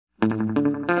Hi,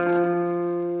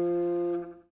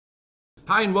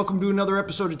 and welcome to another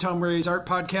episode of Tom Ray's Art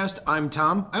Podcast. I'm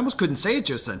Tom. I almost couldn't say it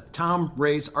just then. Tom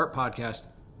Ray's Art Podcast.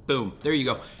 Boom. There you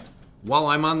go. While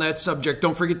I'm on that subject,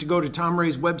 don't forget to go to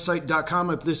tomrayswebsite.com.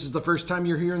 If this is the first time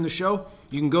you're hearing the show,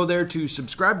 you can go there to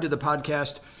subscribe to the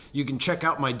podcast. You can check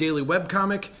out my daily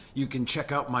webcomic. You can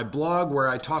check out my blog where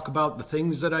I talk about the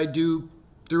things that I do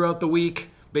throughout the week.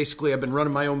 Basically, I've been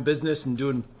running my own business and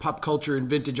doing pop culture and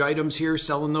vintage items here,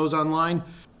 selling those online.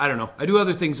 I don't know. I do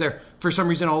other things there. For some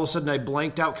reason, all of a sudden, I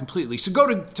blanked out completely. So go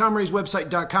to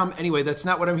tomrayswebsite.com. Anyway, that's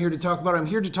not what I'm here to talk about. I'm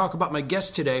here to talk about my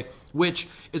guest today, which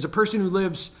is a person who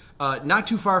lives not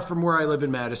too far from where I live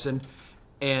in Madison.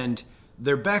 And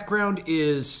their background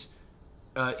is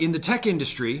in the tech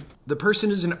industry. The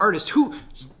person is an artist who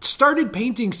started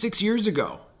painting 6 years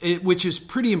ago, which is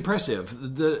pretty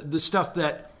impressive. The stuff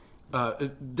that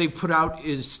they put out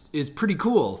is pretty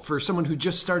cool for someone who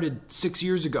just started 6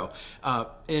 years ago.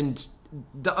 And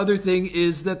the other thing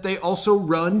is that they also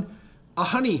run a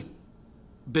honey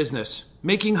business,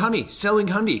 making honey, selling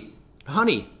honey.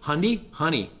 And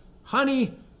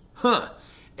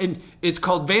it's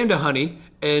called Vanda Honey.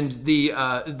 And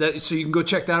so you can go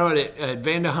check that out at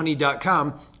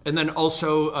vandahoney.com. And then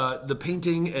also the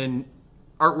painting and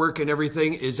artwork and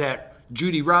everything is at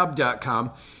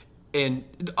judyrobb.com. And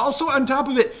also on top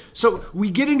of it, so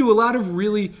we get into a lot of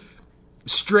really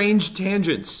strange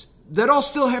tangents that all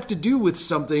still have to do with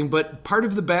something, but part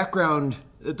of the background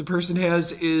that the person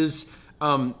has is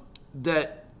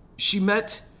that she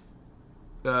met,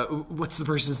 what's the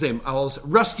person's name?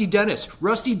 Rusty Dennis.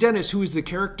 Rusty Dennis, who is the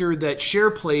character that Cher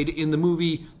played in the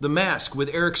movie The Mask with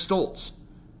Eric Stoltz.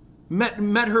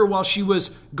 Met her while she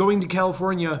was going to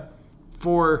California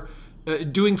for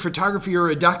doing photography or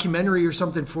a documentary or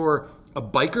something for a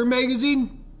biker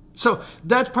magazine. So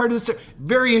that's part of this.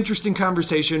 Very interesting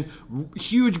conversation.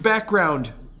 Huge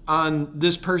background on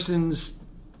this person's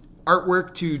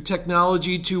artwork to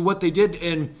technology to what they did.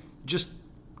 And just,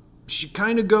 she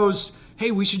kind of goes, hey,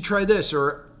 we should try this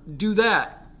or do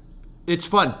that. It's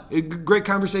fun. Great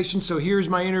conversation. So here's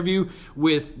my interview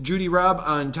with Judy Robb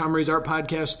on Tom Ray's Art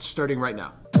Podcast starting right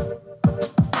now.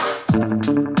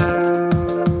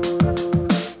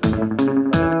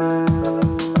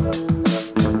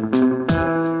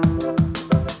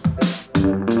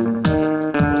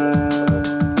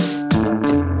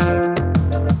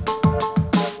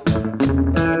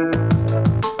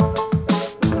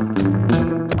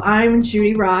 I'm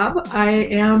Judy Robb. I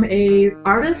am an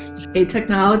artist, a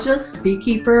technologist,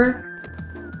 beekeeper.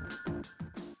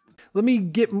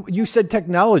 You said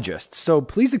technologist, so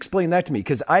please explain that to me,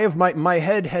 because I have my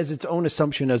head has its own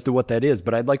assumption as to what that is,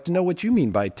 but I'd like to know what you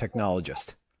mean by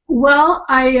technologist. Well,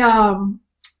 I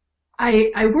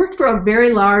worked for a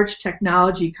very large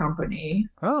technology company.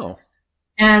 Oh.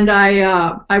 And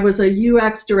I was a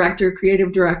UX director,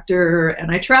 creative director,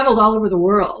 and I traveled all over the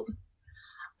world.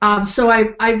 So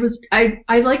I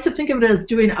like to think of it as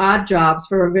doing odd jobs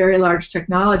for a very large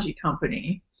technology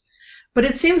company, but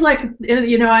it seems like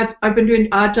I've been doing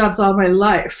odd jobs all my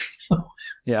life. So,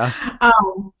 yeah.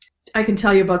 I can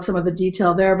tell you about some of the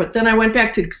detail there, but then I went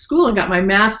back to school and got my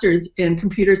master's in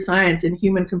computer science and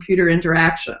human-computer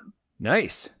interaction.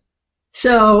 Nice.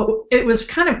 So it was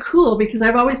kind of cool because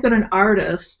I've always been an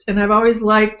artist and I've always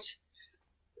liked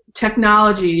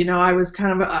technology. I was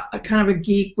kind of a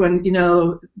geek when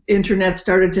internet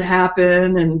started to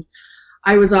happen, and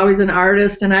I was always an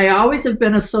artist, and I always have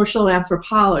been a social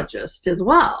anthropologist as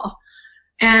well.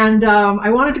 And I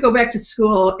wanted to go back to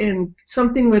school in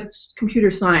something with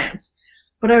computer science,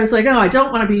 but I was like, oh, I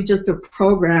don't want to be just a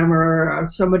programmer or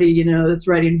somebody that's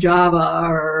writing Java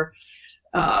or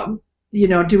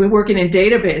working in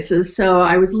databases. So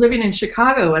I was living in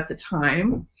Chicago at the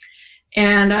time.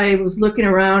 And I was looking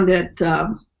around at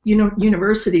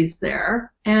universities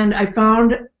there, and I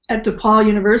found at DePaul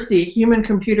University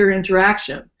human-computer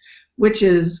interaction, which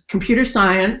is computer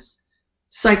science,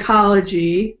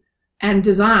 psychology, and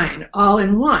design all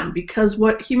in one. Because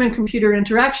what human-computer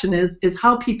interaction is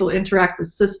how people interact with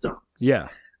systems. Yeah.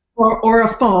 Or a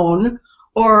phone,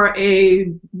 or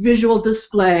a visual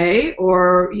display,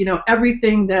 or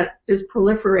everything that is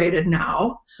proliferated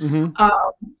now. Mm-hmm.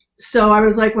 So I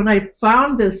was like, when I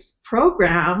found this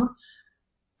program,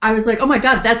 I was like, oh my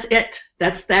God, that's it.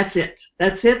 That's it.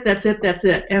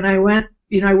 And I went,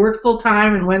 I worked full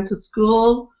time and went to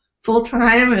school full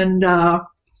time and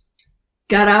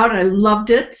got out. I loved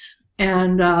it.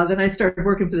 And then I started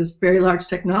working for this very large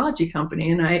technology company,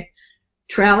 and I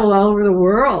traveled all over the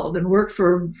world and worked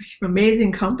for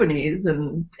amazing companies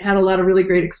and had a lot of really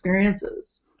great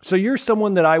experiences. So you're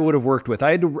someone that I would have worked with.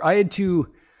 I had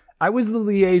to I was the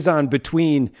liaison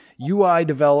between UI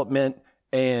development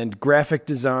and graphic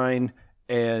design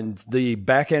and the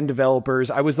back end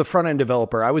developers. I was the front end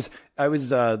developer. I was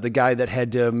the guy that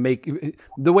had to make,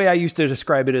 the way I used to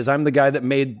describe it is I'm the guy that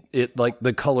made it like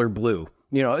the color blue.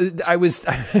 You know, I was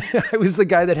the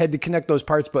guy that had to connect those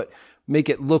parts, but make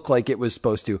it look like it was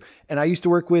supposed to. And I used to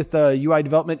work with UI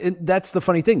development. And that's the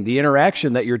funny thing. The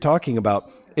interaction that you're talking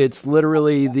about, it's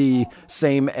literally the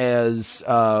same as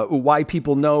why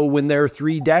people know when there are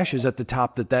 3 dashes at the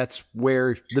top that's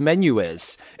where the menu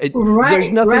is. There's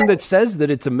nothing that says that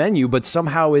it's a menu, but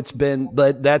somehow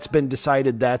that's been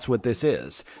decided that's what this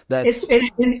is.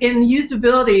 In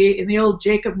usability, in the old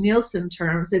Jacob Nielsen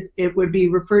terms, it would be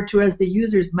referred to as the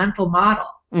user's mental model.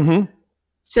 Mm-hmm.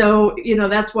 So,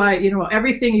 that's why,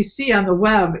 everything you see on the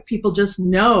web, people just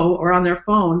know, or on their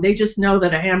phone, they just know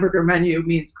that a hamburger menu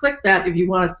means click that if you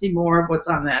want to see more of what's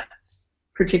on that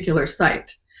particular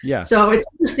site. Yeah. So it's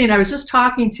interesting. I was just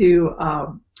talking to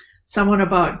someone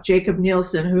about Jacob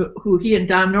Nielsen, who he and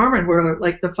Don Norman were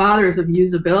like the fathers of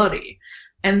usability.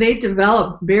 And they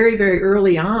developed very, very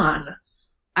early on,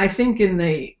 I think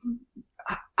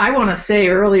I want to say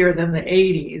earlier than the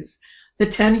 80s, the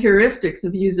 10 heuristics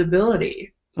of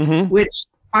usability. Mm-hmm. Which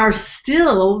are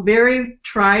still very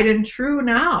tried and true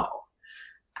now.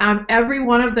 Every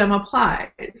one of them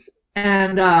applies,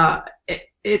 and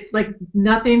it's like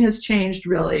nothing has changed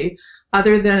really,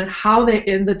 other than how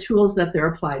in the tools that they're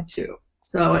applied to.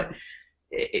 So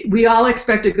we all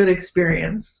expect a good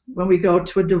experience when we go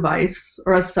to a device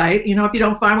or a site. If you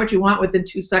don't find what you want within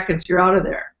 2 seconds, you're out of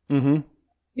there. Mm-hmm. It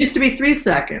used to be 3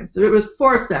 seconds. It was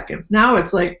 4 seconds. Now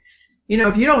it's like,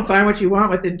 if you don't find what you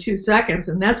want within 2 seconds,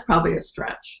 and that's probably a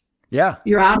stretch. Yeah.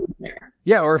 You're out of there.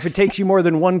 Yeah, or if it takes you more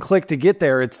than 1 click to get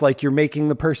there, it's like you're making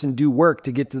the person do work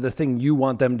to get to the thing you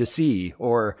want them to see,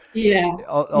 or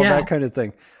all that kind of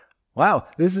thing. Wow,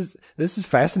 this is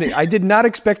fascinating. I did not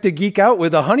expect to geek out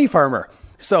with a honey farmer.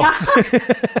 So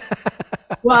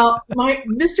well,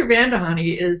 Mr.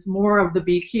 Vandehoney is more of the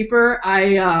beekeeper.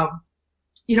 I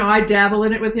dabble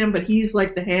in it with him, but he's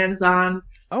like the hands-on.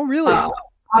 Oh, really?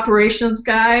 Operations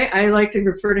guy. I like to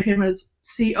refer to him as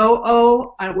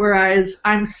COO, whereas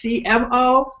I'm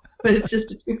CMO, but it's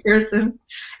just a 2-person,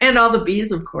 and all the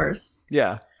B's, of course.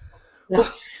 Yeah.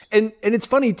 Well, and it's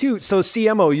funny too. So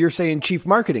CMO, you're saying chief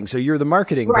marketing, so you're the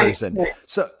marketing person. Right.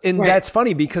 So that's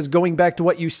funny because going back to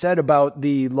what you said about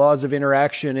the laws of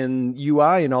interaction and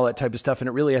UI and all that type of stuff, and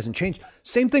it really hasn't changed.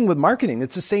 Same thing with marketing.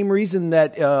 It's the same reason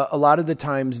that a lot of the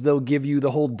times they'll give you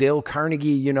the whole Dale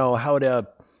Carnegie, how to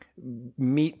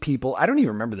meet people. I don't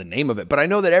even remember the name of it, but I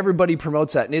know that everybody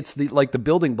promotes that, and it's like the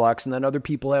building blocks, and then other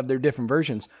people have their different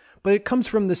versions, but it comes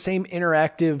from the same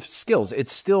interactive skills.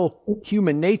 It's still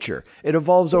human nature. It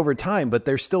evolves over time, but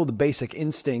there's still the basic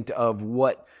instinct of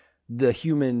what the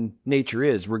human nature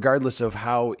is, regardless of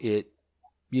how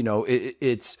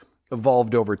it's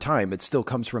evolved over time. It still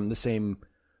comes from the same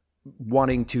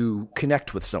wanting to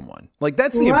connect with someone. Like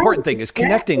that's the important thing, is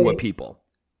connecting with people.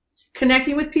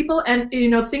 Connecting with people, and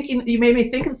thinking, you made me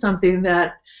think of something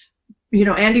that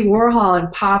Andy Warhol and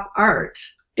pop art,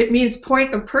 it means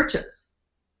point of purchase.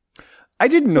 I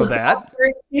didn't know that. That's where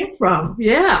it came from.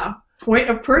 Yeah, point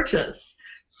of purchase.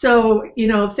 So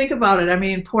think about it. I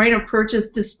mean, point of purchase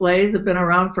displays have been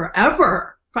around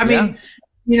forever. I mean,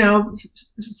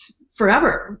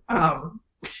 forever.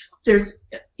 There's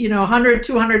 100,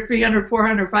 200, 300,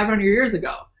 400, 500 years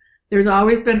ago. There's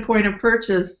always been point of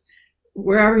purchase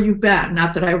wherever you've been.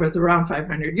 Not that I was around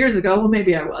 500 years ago. Well,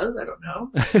 maybe I was. I don't know.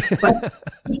 But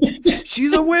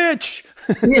she's a witch.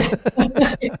 Yeah.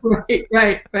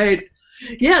 Right.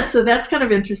 Yeah, so that's kind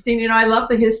of interesting. I love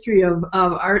the history of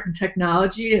art and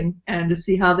technology, and to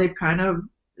see how they've kind of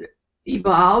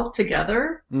evolved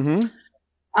together. Mm-hmm.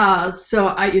 So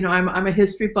I'm a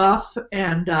history buff,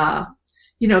 and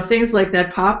things like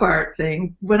that pop art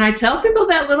thing. When I tell people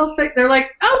that little thing, they're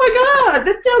like, "Oh my God,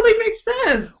 that totally makes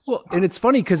sense." Well, and it's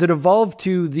funny because it evolved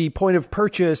to the point of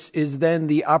purchase is then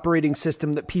the operating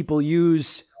system that people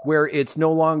use, where it's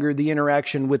no longer the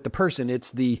interaction with the person; it's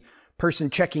the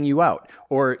person checking you out,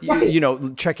 or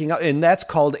checking out, and that's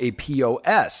called a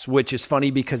POS, which is funny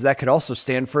because that could also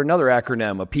stand for another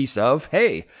acronym, a piece of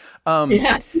hey,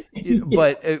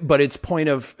 but it's point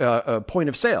of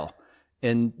sale.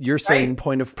 And you're saying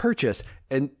point of purchase,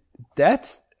 and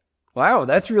that's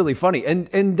really funny.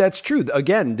 And that's true.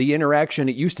 Again, the interaction,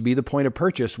 it used to be the point of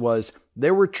purchase was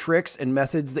there were tricks and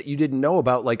methods that you didn't know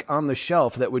about, like on the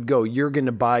shelf that would go, you're going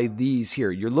to buy these here.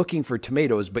 You're looking for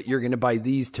tomatoes, but you're going to buy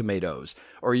these tomatoes,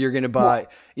 or you're going to buy,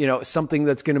 something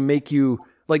that's going to make you,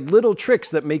 like little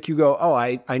tricks that make you go, oh,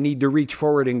 I need to reach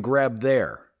forward and grab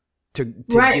there. to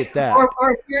right. get that.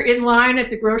 Or if you're in line at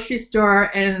the grocery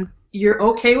store and you're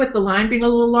okay with the line being a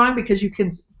little long because you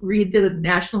can read the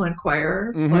National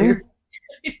Enquirer while you're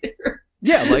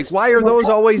yeah, like why are those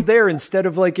always there instead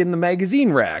of like in the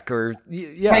magazine rack or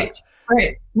yeah.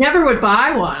 Right. Never would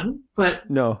buy one, but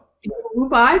no. Who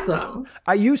buys them?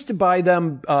 I used to buy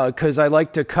them because I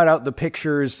like to cut out the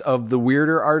pictures of the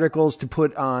weirder articles to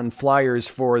put on flyers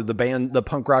for the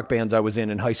punk rock bands I was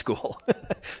in high school.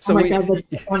 So oh my God,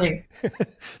 that's funny.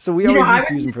 So we always used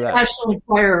to use them for that. National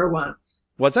Enquirer once.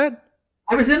 What's that?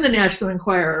 I was in the National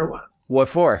Enquirer once. What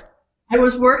for? I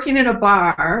was working in a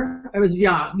bar. I was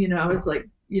young, I was like,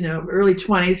 early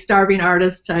 20s, starving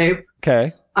artist type.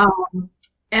 Okay.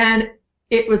 And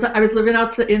I was living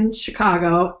outside in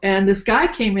Chicago, and this guy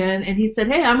came in and he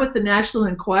said, "Hey, I'm with the National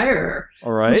Enquirer.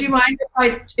 All right. Would you mind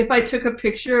if I took a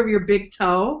picture of your big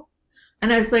toe?"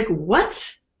 And I was like, "What?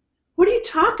 What are you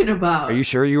talking about?" Are you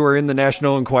sure you were in the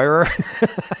National Enquirer?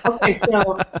 Okay,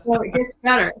 so it gets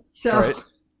better. So, right.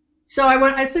 So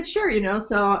I said, "Sure,"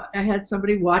 So I had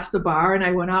somebody watch the bar, and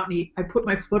I went out and I put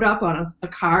my foot up on a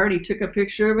car, and he took a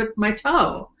picture of my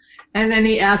toe. And then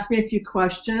he asked me a few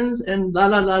questions and la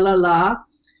la la la la.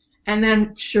 And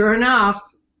then sure enough,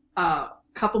 a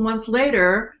couple months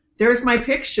later, there's my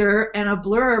picture and a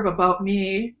blurb about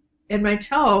me and my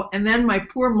toe. And then my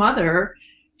poor mother,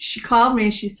 she called me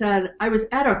and she said, "I was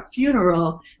at a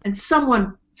funeral and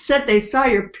someone said they saw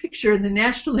your picture in the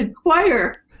National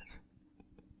Enquirer."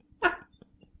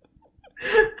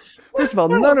 First of all,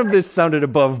 none of this sounded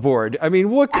above board. I mean,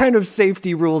 what kind of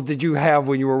safety rules did you have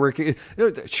when you were working?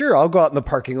 Sure, I'll go out in the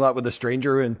parking lot with a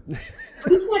stranger and... Isn't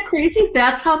that crazy?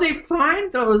 That's how they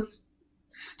find those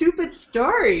stupid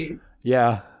stories.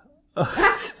 Yeah.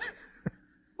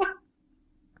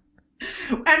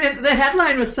 And the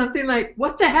headline was something like,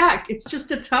 "What the heck? It's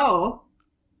just a toe."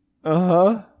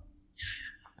 Uh-huh.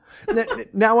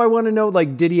 Now I want to know,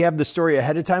 like, did he have the story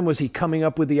ahead of time? Was he coming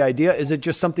up with the idea? Is it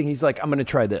just something he's like, "I'm going to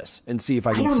try this and see if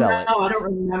I can sell it"? I don't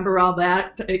remember all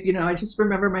that. I just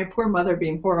remember my poor mother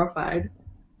being horrified.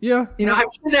 Yeah. I'm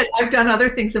sure that I've done other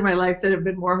things in my life that have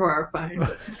been more horrifying.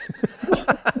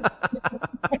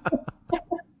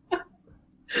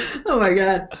 Oh my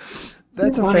God.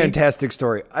 That's a fantastic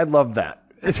story. I love that.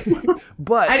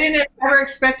 But I didn't ever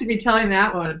expect to be telling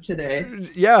that one today.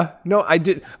 Yeah, no, I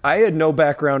did. I had no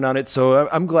background on it, so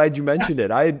I'm glad you mentioned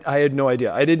it. I had no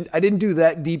idea. I didn't do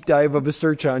that deep dive of a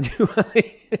search on you to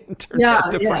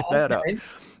find that out.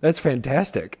 That's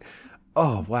fantastic.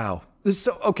 Oh wow.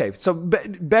 So okay, so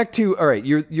back to all right.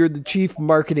 You're the chief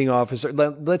marketing officer.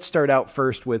 Let's start out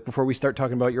first with before we start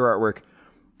talking about your artwork.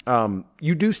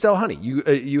 You do sell honey.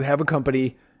 You have a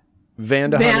company.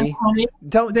 Vanda Honey.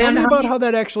 Tell me about how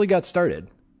that actually got started.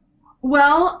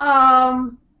 Well,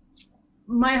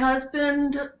 my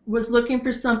husband was looking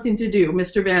for something to do,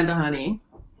 Mr. Vanda Honey,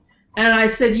 and I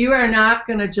said, "You are not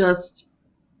going to just,"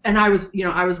 and I was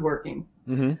working.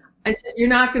 Mm-hmm. I said, "You're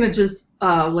not going to just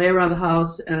lay around the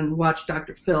house and watch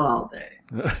Dr. Phil all day."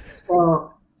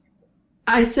 So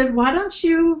I said, "Why don't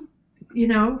you,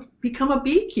 become a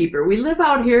beekeeper? We live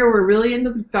out here. We're really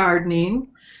into the gardening.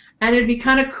 And it'd be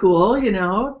kind of cool,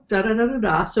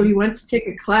 da-da-da-da-da." So he went to take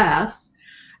a class,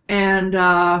 and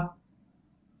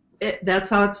that's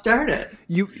how it started.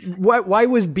 Why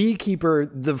was beekeeper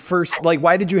the first, like,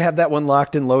 why did you have that one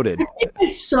locked and loaded?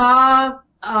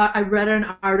 I read an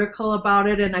article about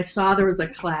it, and I saw there was a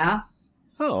class.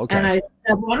 Oh, okay. And I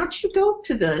said, "Why don't you go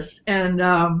to this?" And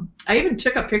I even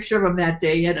took a picture of him that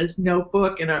day. He had his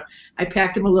notebook, and I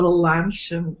packed him a little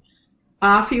lunch, and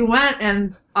off he went,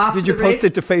 and off. Did you post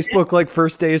it to Facebook like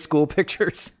first day of school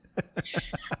pictures?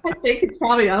 I think it's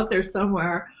probably out there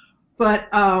somewhere. But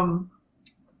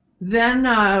then,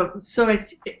 so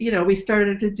we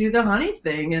started to do the honey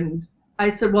thing, and I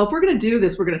said, "Well, if we're going to do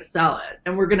this, we're going to sell it,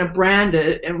 and we're going to brand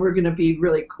it, and we're going to be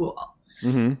really cool."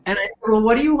 Mm-hmm. And I said, "Well,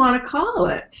 what do you want to call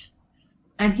it?"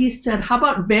 And he said, "How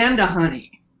about Vanda Honey?"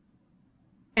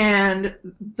 And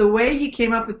the way he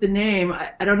came up with the name,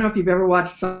 I don't know if you've ever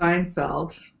watched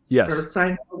Seinfeld. Yes. Or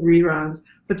Seinfeld reruns,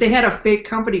 but they had a fake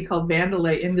company called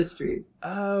Vandalay Industries.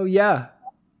 Oh, yeah.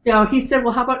 So he said,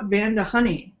 "Well, how about Vanda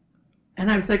Honey?" And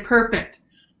I was like, "Perfect."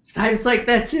 So I was like,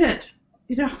 "That's it."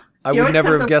 I would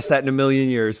never have guessed that in a million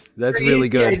years. That's really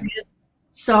good. Idea.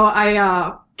 So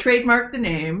I trademarked the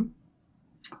name.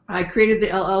 I created the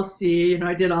LLC.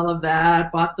 I did all of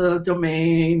that, bought the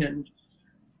domain, and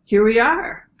here we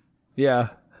are. Yeah.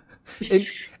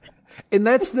 And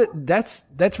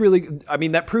that's really, I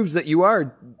mean, that proves that you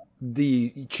are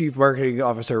the chief marketing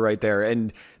officer right there.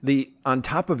 And on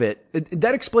top of it,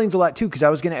 that explains a lot too, because I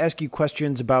was going to ask you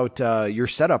questions about your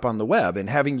setup on the web and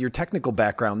having your technical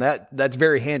background. That's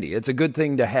very handy. It's a good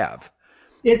thing to have.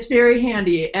 It's very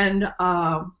handy. And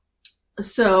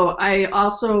so I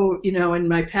also, in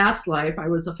my past life, I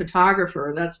was a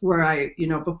photographer. That's where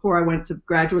before I went to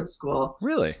graduate school.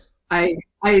 Really? I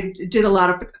did a lot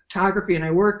of photography, and I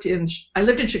lived in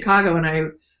Chicago, and I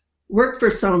worked for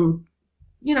some,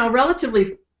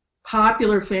 relatively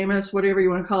popular, famous, whatever you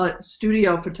want to call it,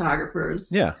 studio photographers.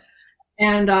 Yeah.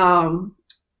 And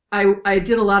I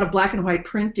did a lot of black and white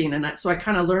printing, and so I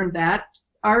kind of learned that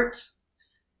art.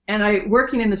 And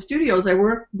working in the studios, I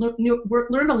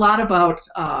learned a lot about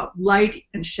light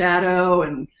and shadow,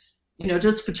 and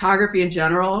just photography in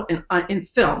general, in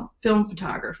film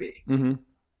photography. Mm-hmm.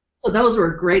 So those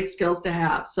were great skills to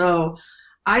have. So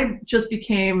I just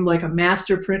became like a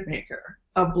master printmaker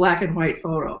of black and white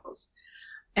photos,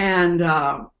 and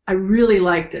I really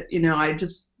liked it. I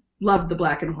just loved the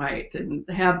black and white, and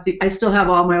I still have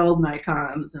all my old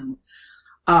Nikons, and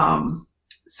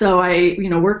so I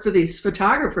worked for these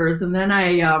photographers, and then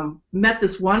I met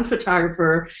this one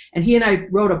photographer, and he and I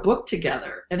wrote a book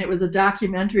together, and it was a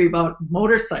documentary about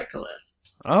motorcyclists.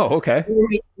 Oh, okay.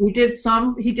 He did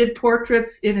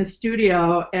portraits in his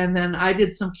studio, and then I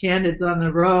did some candids on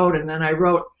the road, and then I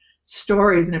wrote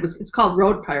stories, and it's called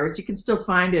Road Pirates. You can still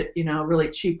find it, really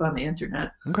cheap on the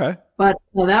internet. Okay. But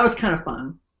that was kind of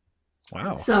fun.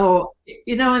 Wow. So,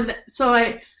 and so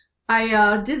I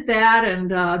did that, and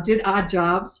did odd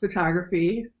jobs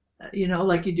photography,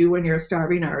 like you do when you're a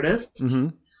starving artist. Mm-hmm.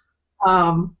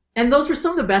 And those were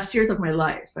some of the best years of my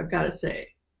life, I've got to say.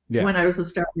 Yeah. When I was a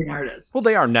starving artist. Well,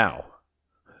 they are now.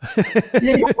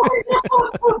 They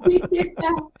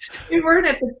weren't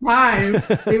at the time.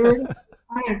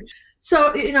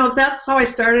 So, that's how I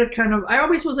started I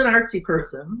always was an artsy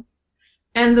person.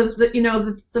 And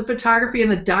the photography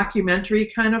and the documentary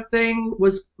kind of thing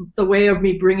was the way of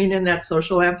me bringing in that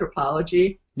social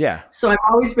anthropology. Yeah. So I've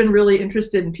always been really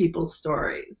interested in people's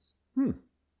stories.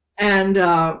 And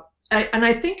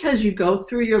I think as you go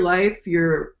through your life,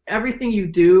 everything you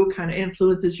do kind of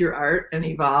influences your art and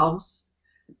evolves.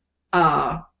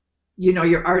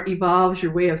 Your art evolves,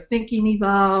 your way of thinking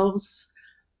evolves.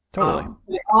 Totally.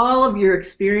 All of your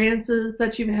experiences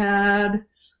that you've had.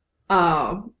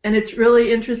 And it's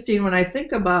really interesting when I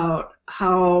think about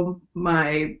how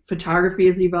my photography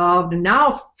has evolved. And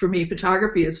now for me,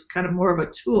 photography is kind of more of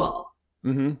a tool.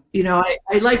 Mm-hmm. I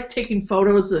like taking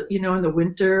photos, in the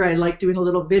winter. I like doing a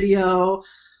little video.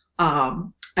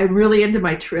 I'm really into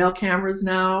my trail cameras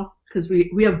now because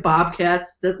we have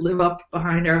bobcats that live up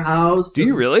behind our house. Do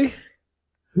you really?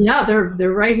 Yeah,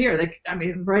 they're right here.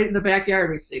 Right in the backyard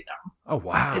we see them. Oh,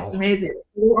 wow. It's amazing.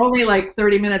 We're only like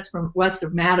 30 minutes from west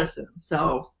of Madison,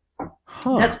 so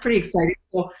that's pretty exciting.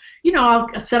 So,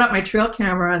 I'll set up my trail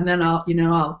camera, and then I'll be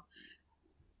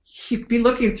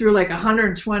looking through like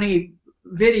 120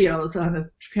 videos on the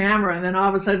camera, and then all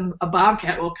of a sudden a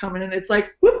bobcat will come in, and it's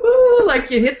like, woohoo, like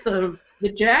you hit the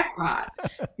jackpot,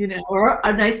 or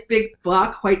a nice big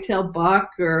buck, white-tailed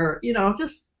buck, or,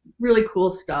 just really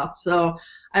cool stuff. So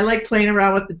I like playing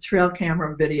around with the trail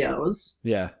camera videos.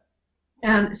 Yeah.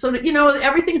 And so,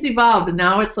 everything's evolved, and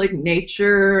now it's like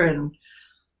nature and,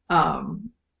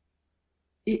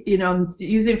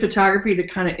 using photography to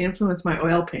kind of influence my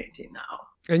oil painting now.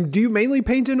 And do you mainly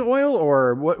paint in oil,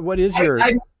 or what is your...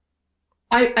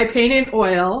 I paint in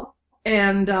oil,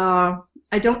 and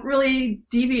I don't really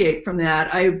deviate from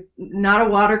that. I'm not a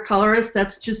watercolorist.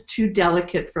 That's just too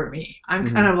delicate for me. I'm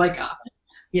kind of like a,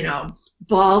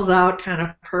 balls out kind of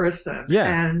person. Yeah.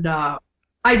 And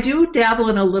I do dabble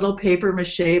in a little paper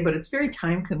mache, but it's very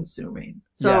time consuming.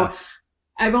 So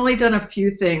I've only done a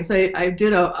few things. I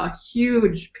did a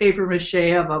huge paper mache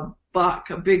of a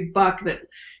big buck that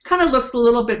kind of looks a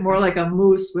little bit more like a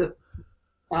moose with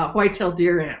white-tailed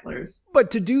deer antlers.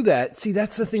 But to do that, see,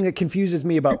 that's the thing that confuses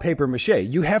me about paper mache.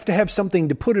 You have to have something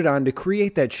to put it on to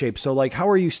create that shape. So, like, how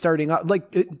are you starting out? Like,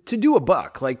 to do a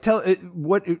buck, like,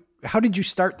 how did you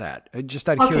start that? Just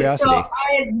out of curiosity. So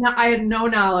I had no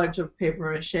knowledge of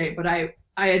paper mache, but I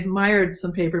admired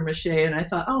some paper mache, and I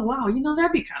thought, oh, wow,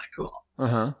 that'd be kind of cool.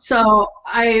 Uh-huh. So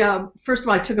I, first of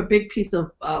all, I took a big piece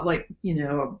of,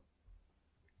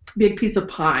 big piece of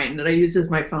pine that I used as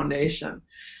my foundation.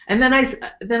 And then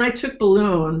I took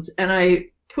balloons and I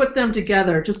put them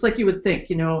together just like you would think,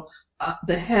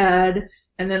 the head,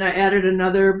 and then I added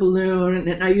another balloon, and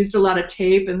then I used a lot of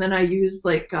tape, and then I used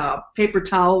paper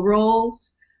towel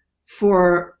rolls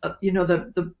for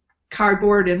the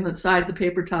cardboard inside the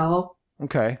paper towel.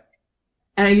 Okay.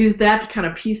 and I used that to kind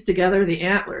of piece together the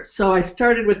antlers. So I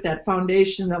started with that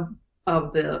foundation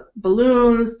of the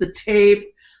balloons, the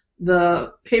tape,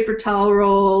 the paper towel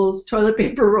rolls, toilet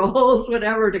paper rolls,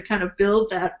 whatever, to kind of build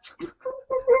that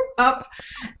up,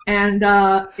 and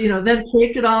then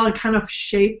taped it all and kind of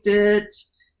shaped it.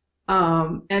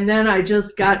 And then I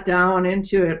just got down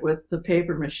into it with the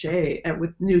paper mache, and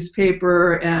with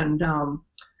newspaper and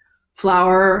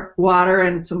flour, water,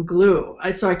 and some glue.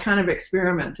 So I kind of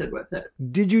experimented with it.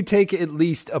 Did you take at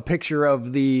least a picture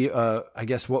of the, I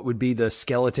guess what would be the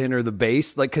skeleton or the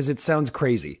base? Like, because it sounds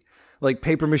crazy. Like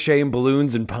paper mache and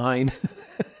balloons and pine.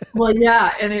 Well,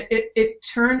 yeah, and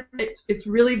it's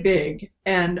really big,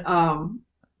 and Mr.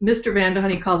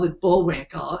 Vandehoney calls it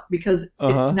Bullwinkle because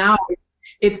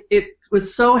it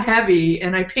was so heavy,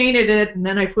 and I painted it, and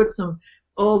then I put some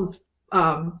old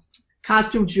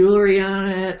costume jewelry on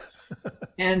it,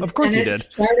 and of course you did.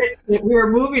 We were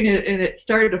moving it, and it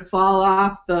started to fall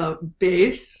off the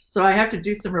base, so I have to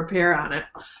do some repair on it.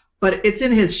 But it's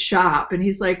in his shop, and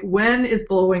he's like, "When is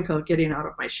Bullwinkle getting out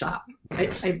of my shop?"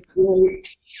 I really...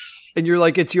 And you're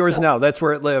like, "It's yours now. That's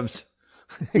where it lives.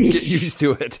 Get used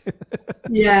to it."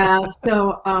 Yeah.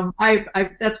 So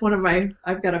that's one of my.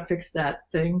 I've got to fix that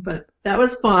thing, but that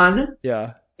was fun.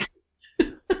 Yeah.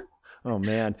 Oh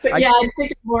man. But yeah, I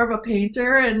think I'm more of a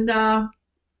painter, and a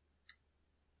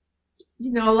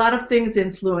lot of things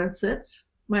influence it.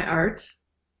 My art.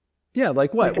 Yeah,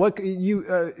 like what? What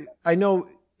you? I know.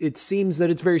 It seems that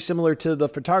it's very similar to the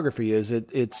photography.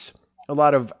 It's a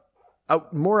lot of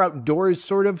more outdoors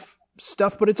sort of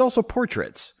stuff, but it's also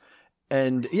portraits.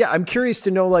 And yeah, I'm curious to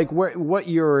know like what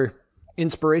your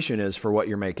inspiration is for what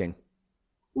you're making.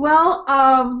 Well,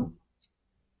 I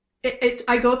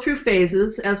go through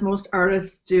phases, as most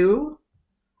artists do.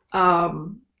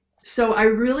 So I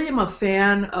really am a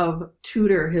fan of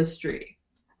Tudor history.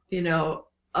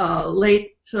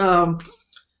 Late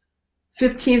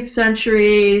 15th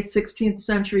century, 16th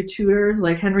century Tudors,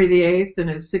 like Henry VIII and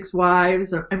his 6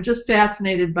 wives. I'm just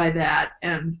fascinated by that,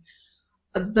 and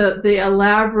the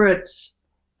elaborate,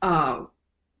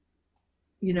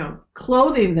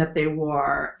 clothing that they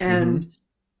wore, and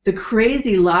the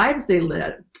crazy lives they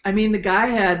lived. I mean, the guy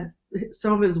had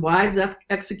some of his wives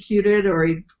executed, or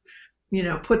he,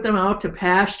 put them out to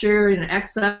pasture in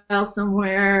exile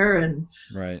somewhere, and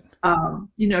right,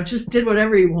 just did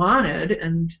whatever he wanted,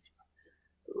 and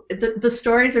the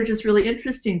stories are just really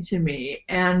interesting to me,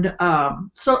 and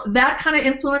so that kind of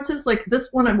influences, like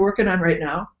this one I'm working on right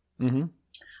now. Mm-hmm.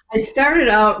 I started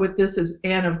out with this as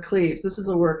Anne of Cleves. This is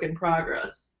a work in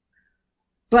progress,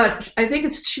 but I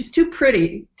think she's too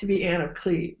pretty to be Anne of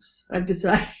Cleves. I've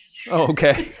decided. Oh,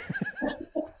 okay.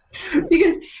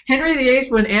 Because Henry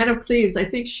VIII, when Anne of Cleves, I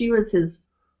think she was his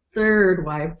 3rd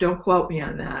wife. Don't quote me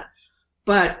on that,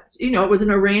 but it was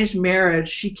an arranged marriage.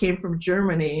 She came from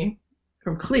Germany,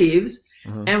 from Cleves,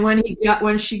 and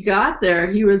when she got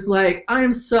there, he was like,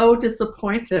 "I'm so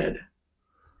disappointed."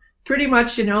 Pretty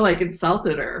much, like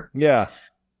insulted her. Yeah.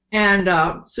 And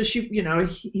so she,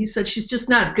 he said she's just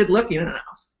not good looking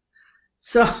enough.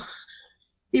 So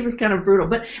he was kind of brutal.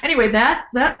 But anyway,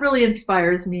 that really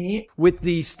inspires me. With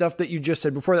the stuff that you just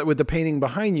said before that, with the painting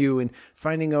behind you and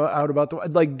finding out about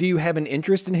do you have an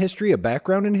interest in history, a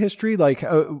background in history? Like,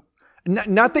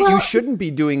 not that you shouldn't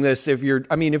be doing this if you're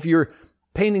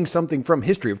painting something from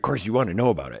history, of course you want to know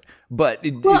about it. But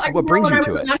what brings you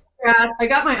to it? I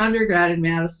got my undergrad in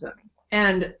Madison,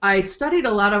 and I studied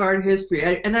a lot of art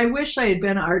history. And I wish I had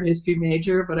been an art history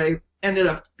major, but I ended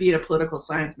up being a political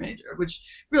science major, which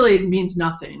really means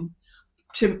nothing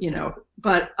to,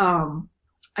 But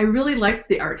I really liked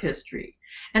the art history.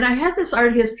 And I had this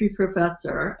art history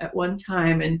professor at one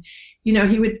time, and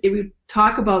he would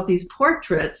talk about these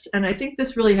portraits, and I think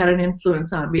this really had an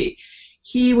influence on me.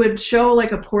 He would show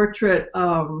like a portrait,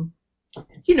 from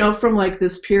like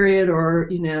this period, or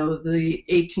the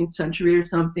 18th century or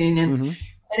something, and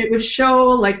it would show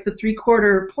like the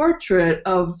 3/4 portrait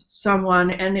of someone,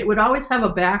 and it would always have a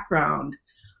background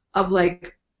of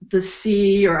like the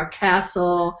sea or a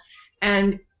castle,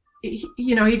 and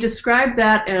he described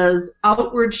that as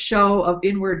outward show of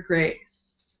inward grace.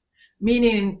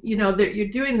 Meaning, that you're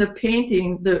doing the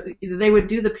painting, they would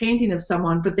do the painting of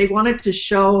someone, but they wanted to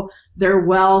show their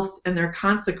wealth and their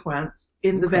consequence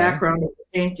in the background of the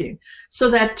painting.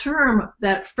 So that term,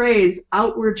 that phrase,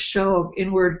 outward show of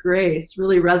inward grace,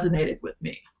 really resonated with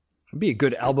me. It'd be a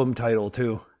good album title,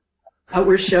 too.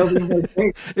 Outward show of inward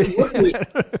grace. It would be.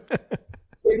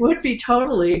 It would be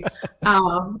totally.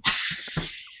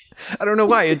 I don't know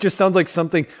why. It just sounds like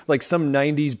something like some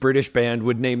 90s British band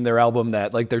would name their album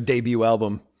that, like their debut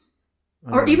album.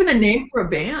 Or even a name for a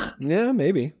band. Yeah,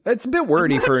 maybe. It's a bit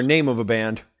wordy for a name of a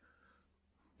band.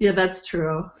 Yeah, that's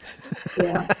true.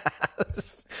 Yeah.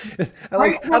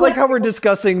 I like how we're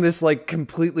discussing this like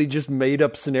completely just made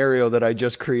up scenario that I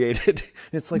just created.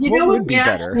 It's like, what would be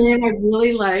better? The name I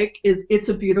really like is It's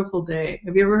a Beautiful Day.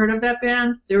 Have you ever heard of that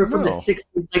band? They were from the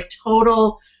 60s, like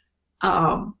total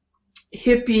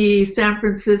hippie San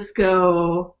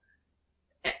Francisco.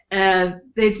 And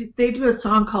they do a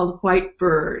song called White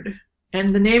Bird.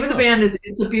 And the name of the band is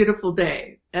It's a Beautiful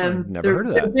Day. And I've never heard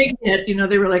of that. Their big hit,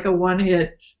 they were like a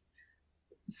one-hit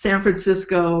San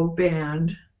Francisco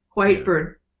band, White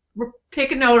Bird.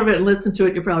 Take a note of it and listen to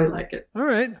it. You'll probably like it. All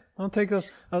right. I'll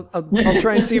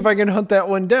try and see if I can hunt that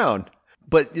one down.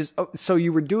 But so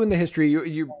you were doing the history.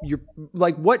 You're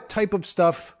like, what type of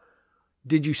stuff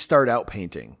did you start out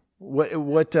painting?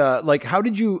 What like, how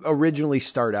did you originally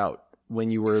start out when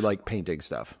you were like painting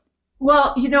stuff?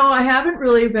 Well, I haven't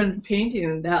really been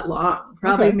painting that long,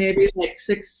 probably maybe like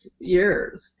 6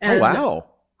 years. And wow.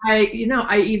 I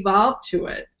evolved to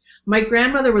it. My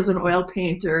grandmother was an oil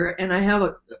painter, and I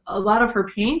have a lot of her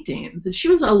paintings, and she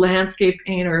was a landscape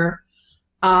painter.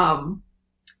 And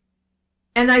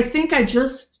I think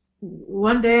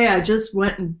one day I just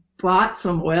went and bought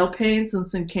some oil paints and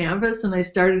some canvas, and I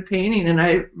started painting, and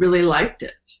I really liked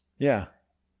it. Yeah.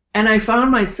 And I found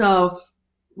myself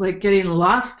like getting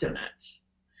lost in it.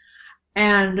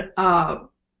 And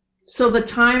so the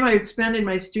time I spend in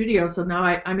my studio, so now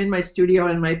I'm in my studio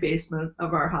in my basement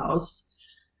of our house,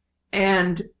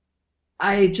 and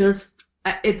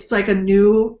it's like a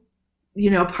new,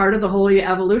 part of the whole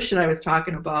evolution I was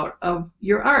talking about of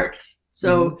your art.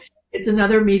 So it's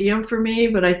another medium for me,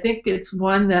 but I think it's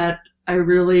one that I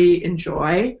really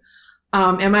enjoy.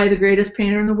 Am I the greatest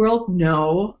painter in the world?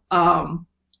 No.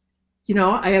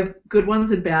 I have good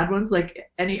ones and bad ones, like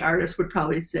any artist would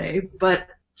probably say. But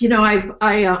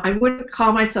I wouldn't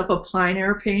call myself a plein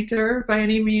air painter by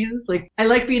any means. Like, I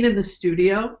like being in the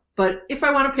studio, but if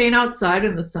I want to paint outside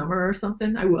in the summer or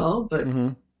something, I will. But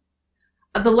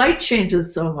the light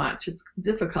changes so much; it's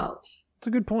difficult. That's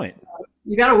a good point.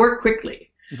 You got to work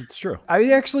quickly. It's true.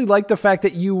 I actually like the fact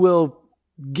that you will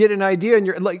get an idea, and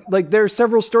you're like there are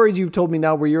several stories you've told me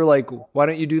now where you're like, why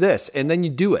don't you do this? And then you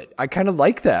do it. I kind of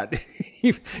like that.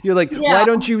 You're like, why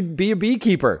don't you be a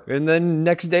beekeeper? And then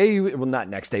next day, well, not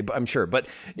next day, but I'm sure, but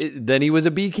then he was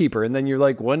a beekeeper. And then you're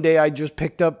like, one day I just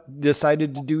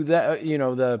decided to do that,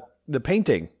 the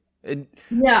painting.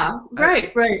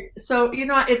 Right. So,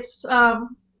 it's,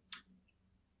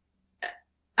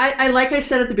 I like I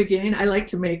said at the beginning, I like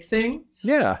to make things.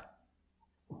 Yeah.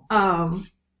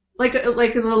 Like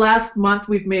in the last month,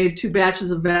 we've made 2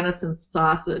 batches of venison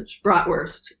sausage,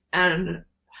 bratwurst, and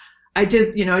I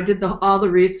did all the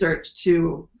research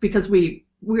because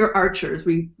we're archers.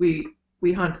 We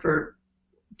hunt for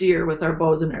deer with our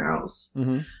bows and arrows,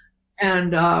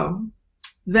 and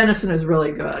venison is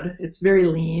really good. It's very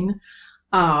lean,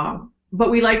 but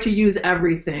we like to use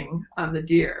everything on the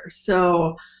deer.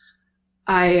 So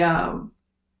I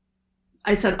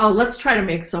said, oh, let's try to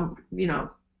make some,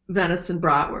 venison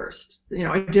bratwurst.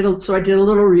 I did a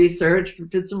little research,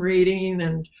 did some reading,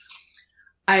 and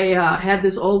I had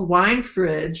this old wine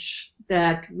fridge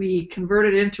that we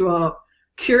converted into a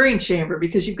curing chamber,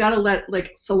 because you've got to let,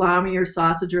 like salami or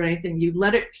sausage or anything, you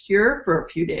let it cure for a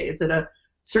few days at a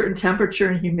certain temperature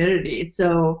and humidity.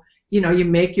 So, you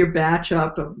make your batch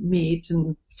up of meat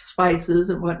and spices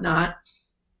and whatnot,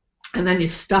 and then you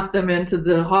stuff them into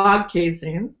the hog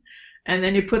casings, and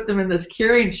then you put them in this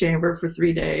curing chamber for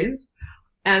 3 days,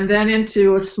 and then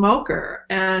into a smoker.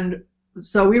 And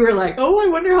so we were like, oh, I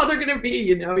wonder how they're going to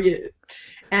be,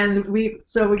 And we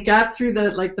got through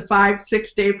the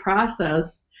 5-6 day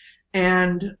process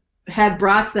and had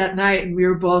brats that night, and we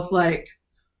were both like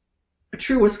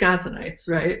true Wisconsinites,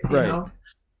 right? Right.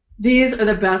 These are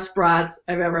the best brats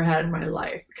I've ever had in my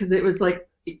life, because it was like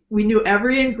we knew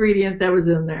every ingredient that was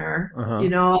in there. A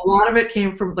lot of it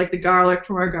came from like the garlic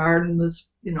from our garden,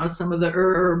 some of the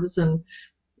herbs and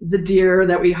the deer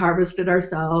that we harvested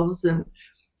ourselves, and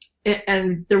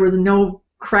there was no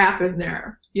crap in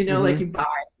there, like you buy.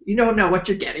 You don't know what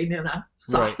you're getting in a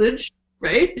sausage,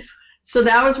 right? So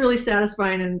that was really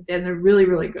satisfying, and they're really,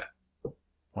 really good.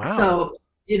 Wow. So,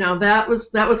 that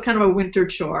was kind of a winter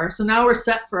chore. So now we're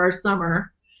set for our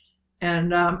summer,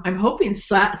 and I'm hoping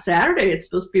Saturday it's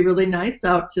supposed to be really nice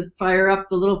out to fire up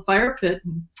the little fire pit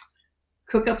and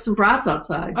cook up some brats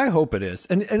outside. I hope it is.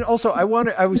 And also I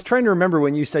was trying to remember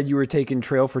when you said you were taking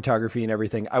trail photography and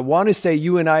everything. I want to say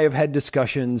you and I have had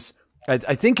discussions, I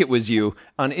think it was you,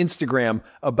 on Instagram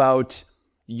about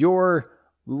your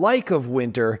like of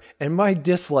winter and my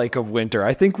dislike of winter.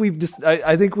 I think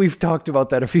we've talked about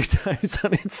that a few times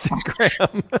on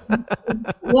Instagram.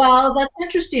 Well, that's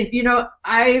interesting. You know,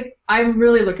 I'm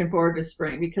really looking forward to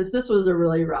spring because this was a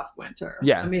really rough winter.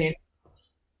 Yeah. I mean,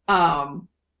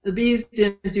 the bees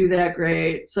didn't do that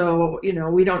great, so you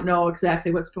know we don't know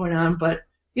exactly what's going on. But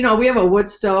you know, we have a wood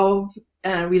stove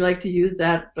and we like to use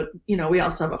that. But you know, we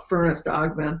also have a furnace to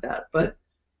augment that. But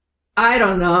I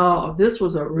don't know. This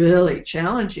was a really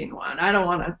challenging one. I don't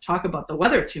want to talk about the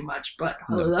weather too much, but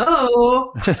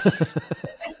hello.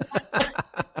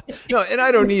 No, and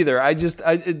I don't either.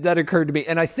 That occurred to me,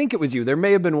 and I think it was you. There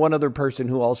may have been one other person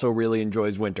who also really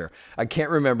enjoys winter. I can't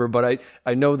remember, but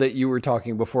I know that you were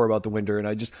talking before about the winter,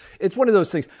 and it's one of those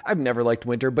things. I've never liked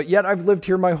winter, but yet I've lived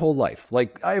here my whole life.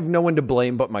 Like, I have no one to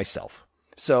blame but myself.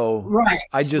 So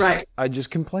I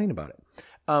just complain about it.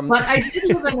 But I did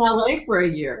live in LA for a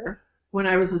year when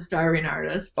I was a starving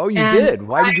artist. Oh, you did?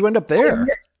 Why did you end up there?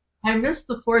 I missed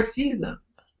the 4 seasons.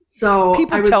 So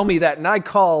people tell me that, and I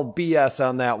call BS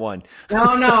on that one.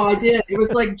 No, I did. It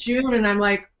was like June, and I'm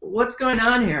like, what's going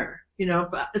on here? You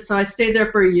know, so I stayed there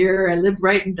for a year. I lived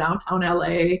right in downtown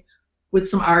LA with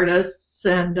some artists,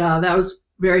 and that was a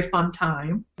very fun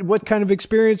time. What kind of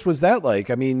experience was that like?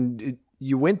 I mean,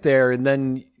 you went there, and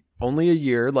then only a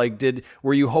year. Like,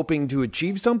 were you hoping to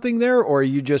achieve something there, or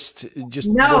you just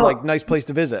no. were like, nice place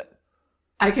to visit?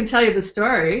 I can tell you the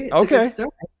story. It's okay. a good story.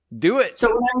 Do it.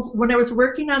 So when I was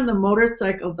working on the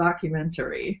motorcycle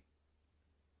documentary,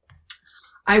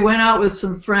 I went out with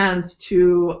some friends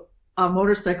to a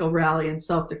motorcycle rally in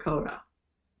South Dakota.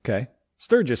 Okay.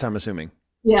 Sturgis, I'm assuming.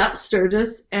 Yeah,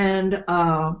 Sturgis. And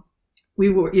we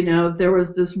were, you know, there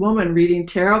was this woman reading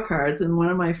tarot cards, and one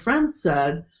of my friends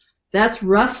said, "That's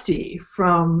Rusty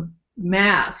from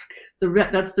Mask.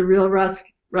 That's the real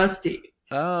Rusty."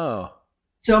 Oh.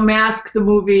 So Mask, the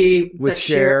movie with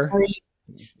Cher.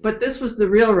 But this was the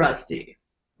real Rusty.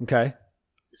 Okay.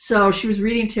 So she was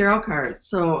reading tarot cards.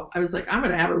 So I was like, I'm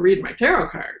going to have her read my tarot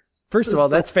cards. First of all,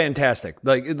 that's fantastic.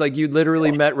 Like you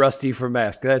literally met Rusty from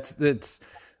Mask. That's.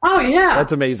 Oh yeah.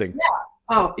 That's amazing. Yeah.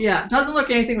 Oh yeah. Doesn't look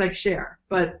anything like Cher,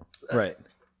 but right.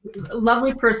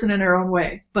 Lovely person in her own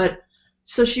way. But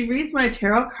so she reads my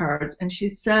tarot cards and she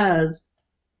says,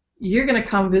 "You're going to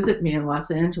come visit me in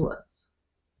Los Angeles."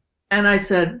 And I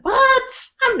said, "What?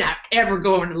 I'm not ever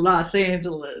going to Los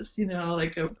Angeles." You know,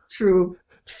 like a true.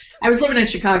 I was living in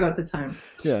Chicago at the time.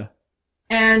 Yeah.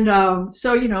 And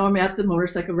so, you know, I'm at the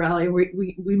motorcycle rally.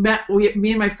 Me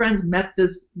and my friends met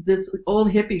this old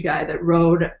hippie guy that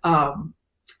rode a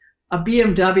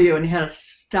BMW, and he had a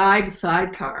Steib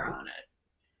sidecar on it.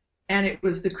 And it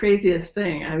was the craziest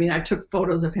thing. I mean, I took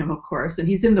photos of him, of course, and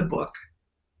he's in the book.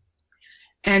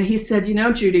 And he said, "You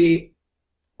know, Judy,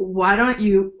 why don't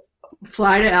you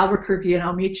fly to Albuquerque and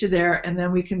I'll meet you there, and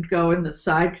then we can go in the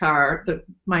sidecar,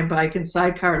 my bike and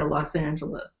sidecar to Los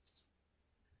Angeles."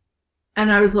 And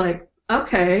I was like,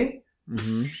 okay.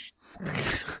 Mm-hmm.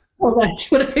 Well, that's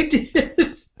what I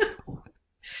did.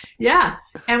 Yeah.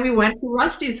 And we went to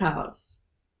Rusty's house.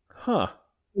 Huh.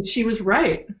 And she was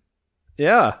right.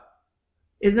 Yeah.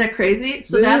 Isn't that crazy?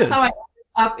 So that's how I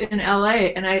ended up in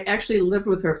LA, and I actually lived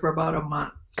with her for about a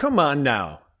month. Come on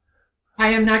now. I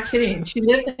am not kidding. She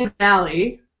lived in the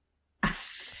valley.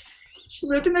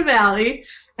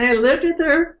 And I lived with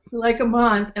her for like a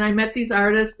month, and I met these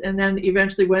artists, and then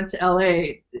eventually went to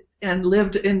LA and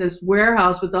lived in this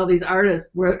warehouse with all these artists,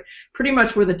 where pretty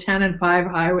much where the 10 and 5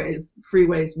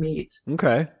 freeways meet.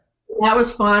 Okay. That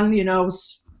was fun, you know.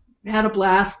 Had a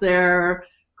blast there.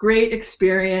 Great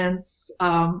experience.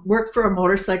 Worked for a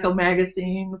motorcycle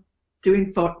magazine,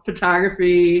 doing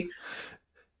photography.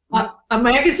 A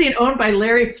magazine owned by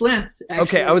Larry Flint, actually.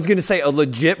 Okay, I was going to say a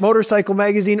legit motorcycle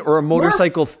magazine or a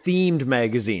motorcycle-themed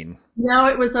magazine? No,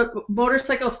 it was a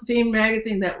motorcycle-themed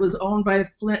magazine that was owned by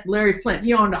Larry Flint.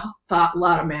 He owned a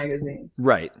lot of magazines.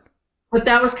 Right. But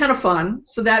that was kind of fun.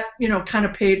 So that, you know, kind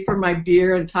of paid for my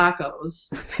beer and tacos.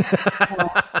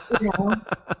 You know.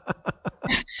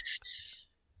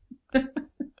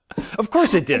 Of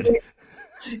course it did.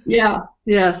 Yeah.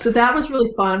 So that was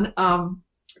really fun.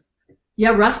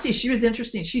 Yeah, Rusty, she was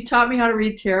interesting. She taught me how to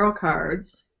read tarot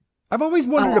cards. I've always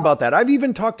wondered about that. I've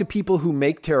even talked to people who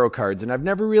make tarot cards, and I've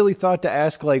never really thought to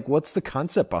ask, like, what's the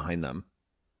concept behind them?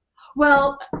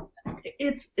 Well,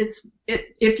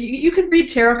 if you could read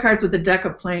tarot cards with a deck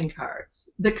of playing cards.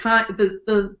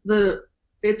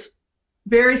 It's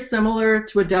very similar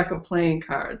to a deck of playing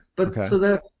cards, but okay. So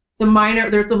there's the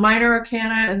minor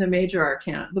arcana and the major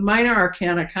arcana. The minor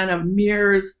arcana kind of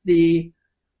mirrors the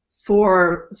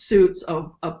 4 suits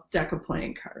of a deck of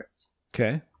playing cards.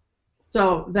 Okay.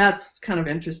 So that's kind of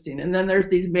interesting. And then there's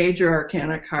these major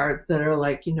arcana cards that are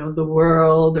like, the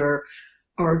world or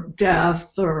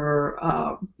death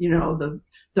or,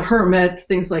 the hermit,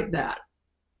 things like that.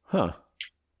 Huh.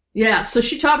 Yeah. So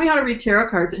she taught me how to read tarot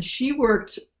cards, and she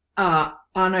worked on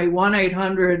a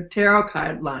 1-800 tarot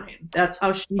card line. That's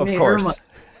how she made her money.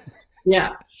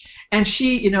 Yeah. And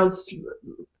she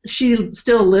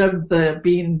still lived the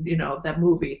being, that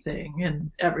movie thing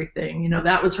and everything.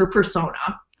 That was her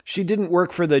persona. She didn't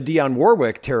work for the Dionne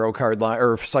Warwick tarot card line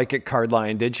or psychic card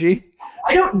line, did she?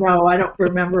 I don't know. I don't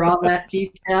remember all that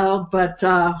detail, but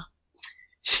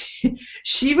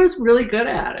she was really good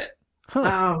at it.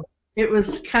 Huh. It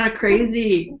was kind of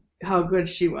crazy how good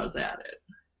she was at it.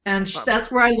 And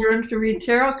that's where I learned to read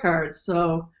tarot cards.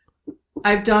 So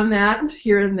I've done that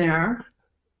here and there.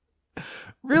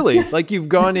 Really? Like you've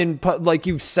gone in, like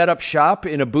you've set up shop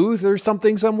in a booth or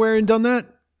something somewhere and done that?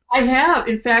 I have.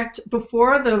 In fact,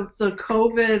 before the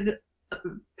COVID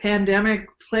pandemic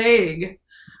plague,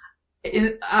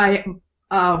 the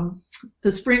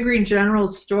Spring Green General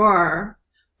store,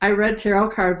 I read tarot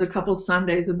cards a couple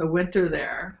Sundays in the winter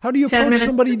there. How do you approach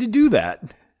somebody to do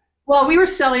that? Well, we would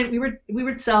sell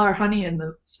our honey in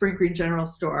the Spring Green General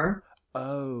store.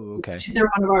 Oh, okay. They're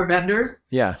one of our vendors.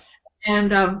 Yeah.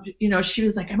 And, she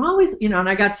was like, I'm always, and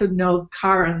I got to know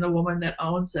Karen, the woman that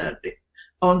owns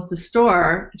the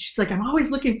store. And she's like, I'm always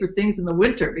looking for things in the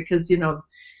winter because,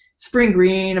 Spring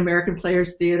Green, American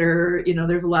Players Theater,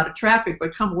 there's a lot of traffic,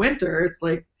 but come winter, it's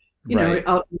like, right.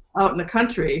 out in the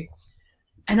country.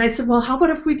 And I said, well, how about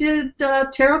if we did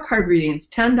tarot card readings,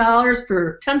 $10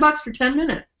 for 10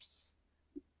 minutes?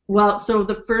 Well, so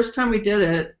the first time we did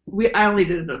it, I only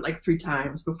did it like 3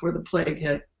 times before the plague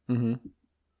hit. Mm-hmm.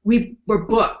 We were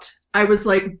booked. I was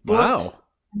like booked. Wow.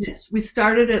 We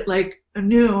started at like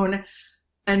noon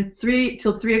and 3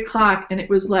 till 3 o'clock, and it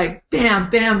was like bam,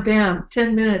 bam, bam,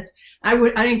 10 minutes. I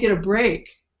didn't get a break.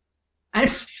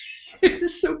 It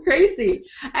was so crazy.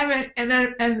 I mean,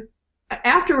 and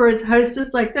afterwards, I was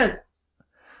just like this.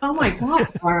 Oh my God,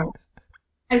 Carl.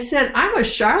 I said, I'm a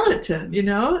charlatan,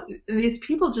 These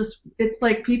people it's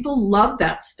like people love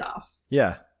that stuff.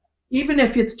 Yeah. Even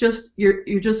if it's just, you're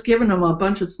just giving them a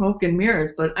bunch of smoke and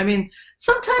mirrors. But I mean,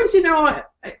 sometimes,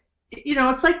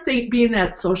 it's like being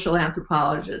that social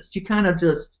anthropologist. You kind of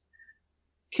just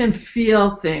can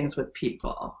feel things with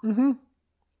people. Mm-hmm.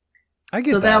 I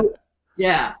get that.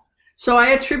 Yeah. So I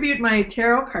attribute my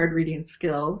tarot card reading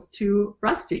skills to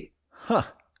Rusty. Huh.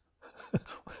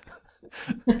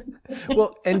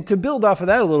 Well, and to build off of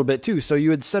that a little bit too, so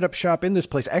you had set up shop in this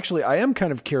place. Actually, I am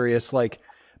kind of curious, like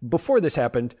before this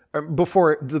happened, or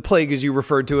before the plague as you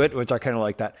referred to it, which I kind of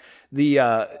like that,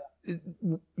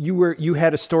 you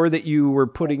had a store that you were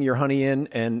putting your honey in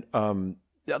and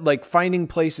like finding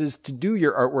places to do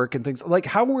your artwork and things. Like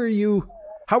how were you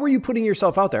putting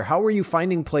yourself out there? How were you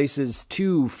finding places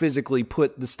to physically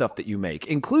put the stuff that you make,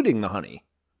 including the honey?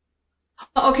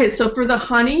 Okay, so for the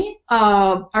honey,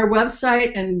 our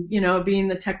website and, being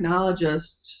the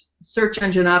technologist, search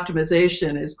engine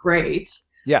optimization is great.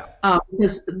 Yeah.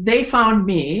 Because they found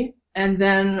me, and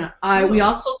then we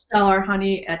also sell our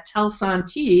honey at Telson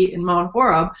Tea in Mount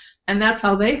Horeb, and that's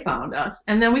how they found us.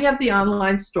 And then we have the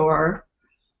online store.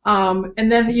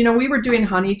 And then, we were doing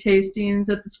honey tastings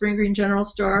at the Spring Green General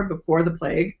store before the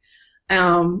plague.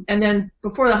 And then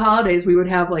before the holidays, we would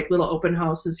have like little open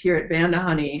houses here at Vanda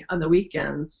Honey on the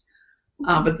weekends.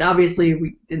 But obviously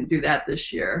we didn't do that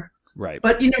this year. Right.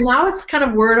 But, now it's kind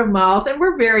of word of mouth, and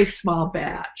we're very small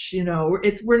batch,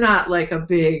 we're not like a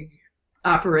big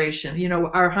operation.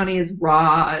 Our honey is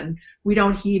raw and we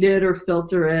don't heat it or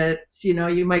filter it.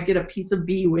 You might get a piece of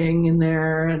bee wing in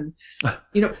there, and,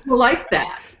 people like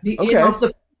that. Okay.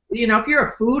 If you're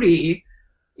a foodie,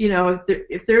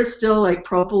 if there's still like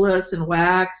propolis and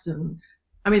wax, and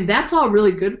I mean, that's all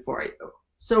really good for you.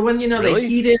 So when, Really? they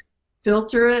heat it,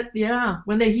 filter it,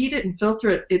 when they heat it and filter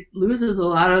it, it loses a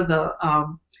lot of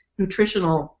the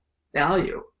nutritional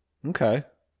value. Okay.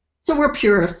 So we're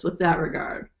purists with that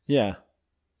regard. Yeah.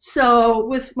 So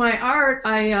with my art,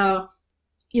 I,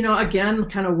 again,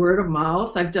 kind of word of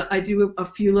mouth. I do a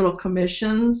few little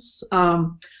commissions.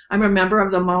 I'm a member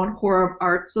of the Mount Horeb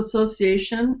Arts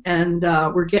Association, and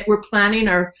we're planning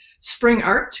our spring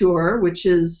art tour, which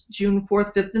is June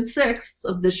 4th, 5th, and 6th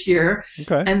of this year.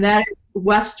 Okay. And that is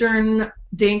Western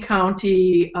Dane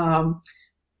County,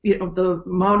 the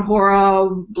Mount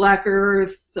Horeb, Black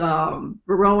Earth,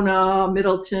 Verona,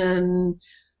 Middleton,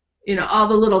 all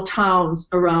the little towns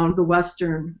around the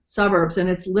western suburbs. And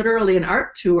it's literally an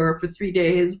art tour for 3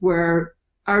 days where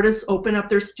artists open up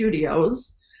their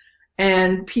studios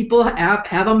and people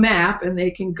have a map, and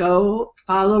they can go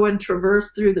follow and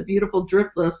traverse through the beautiful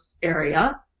Driftless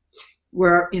area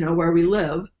where we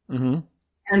live,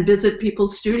 and visit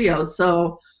people's studios.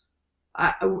 So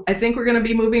I think we're going to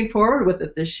be moving forward with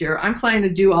it this year. I'm planning to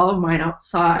do all of mine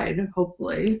outside,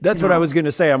 hopefully. That's what I was going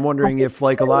to say. I'm wondering if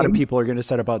like a lot of people are going to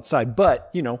set up outside,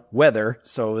 but weather.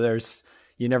 So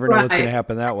you never know what's going to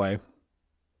happen that way.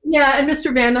 Yeah. And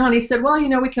Mr. Vandahoney said, well,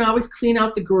 we can always clean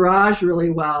out the garage really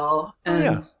well.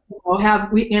 And we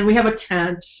have a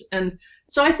tent. And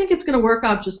so I think it's going to work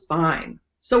out just fine.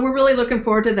 So we're really looking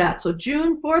forward to that. So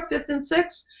June 4th, 5th, and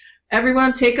 6th,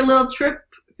 everyone take a little trip.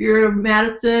 If you're a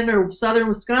Madison or Southern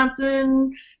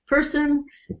Wisconsin person,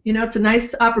 it's a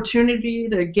nice opportunity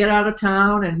to get out of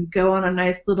town and go on a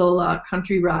nice little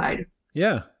country ride.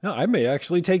 Yeah, no, I may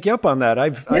actually take you up on that.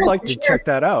 I'd like to check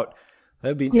that out.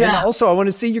 That'd be. Yeah. And also, I want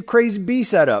to see your crazy bee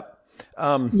setup.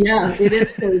 Yeah, it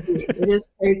is crazy. It is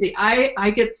crazy. I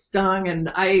get stung,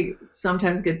 and I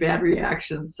sometimes get bad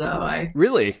reactions. So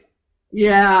really.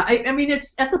 Yeah, I mean,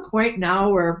 it's at the point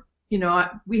now where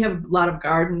we have a lot of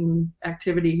garden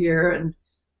activity here, and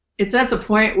it's at the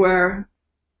point where,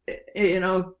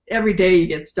 every day you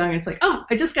get stung. It's like, oh,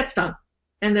 I just got stung.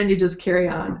 And then you just carry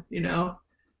on,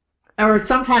 Or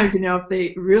sometimes, if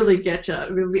they really get you,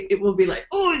 it will be like,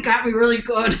 oh, it got me really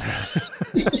good.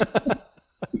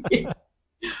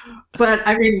 But,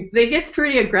 I mean, they get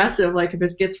pretty aggressive, like if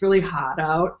it gets really hot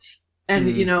out. And,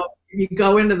 if you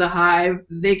go into the hive,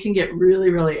 they can get really,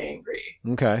 really angry.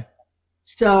 Okay.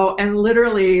 So, and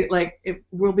literally, like, if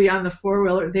we'll be on the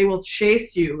four-wheeler, they will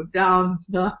chase you down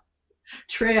the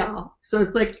trail. So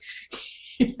it's like,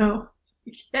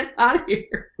 get out of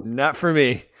here. Not for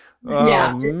me. Oh,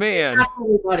 yeah, man. Not for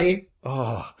everybody.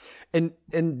 Oh, and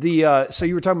so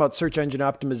you were talking about search engine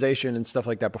optimization and stuff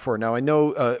like that before. Now, I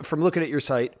know from looking at your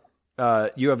site,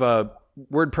 you have a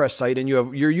WordPress site, and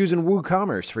you're using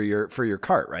WooCommerce for your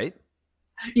cart, right?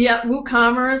 Yeah,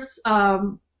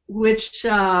 WooCommerce. Which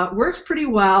works pretty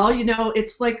well.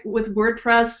 It's like with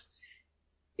WordPress,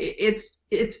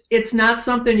 it's not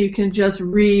something you can just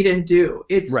read and do.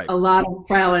 It's a lot of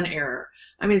trial and error.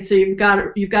 I mean, so you've got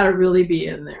to really be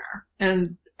in there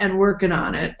and working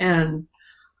on it. And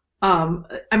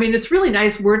I mean, it's really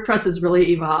nice. WordPress has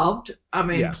really evolved. I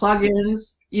mean,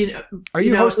 plugins. Are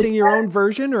you hosting your own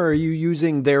version, or are you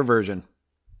using their version?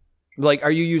 Like,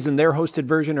 are you using their hosted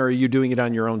version, or are you doing it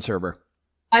on your own server?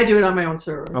 I do it on my own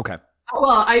server. Okay.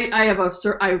 Well, I have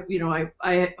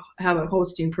I have a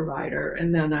hosting provider,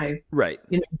 and then I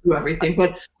do everything.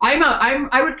 But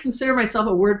I would consider myself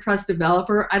a WordPress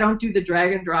developer. I don't do the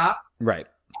drag and drop. Right.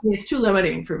 It's too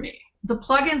limiting for me. The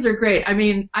plugins are great. I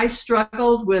mean, I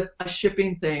struggled with a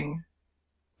shipping thing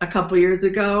a couple years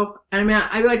ago. I mean,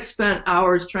 I spent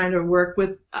hours trying to work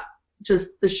with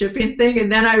just the shipping thing,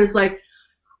 and then I was like,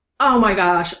 oh my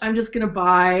gosh, I'm just going to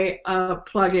buy a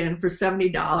plugin for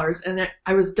 $70. And then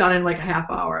I was done in like a half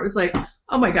hour. I was like,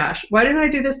 oh my gosh, why didn't I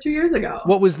do this 2 years ago?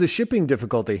 What was the shipping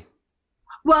difficulty?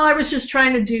 Well, I was just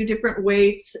trying to do different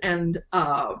weights and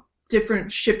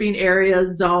different shipping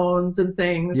areas, zones and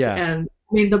things. Yeah. And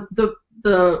I mean, the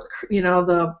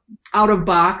out of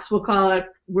box, we'll call it,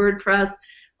 WordPress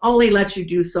only lets you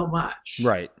do so much.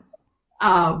 Right.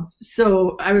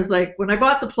 So I was like, when I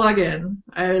bought the plugin,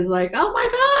 I was like, oh my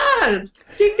God,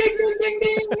 ding, ding, ding, ding,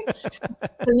 ding.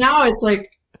 So now it's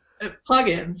like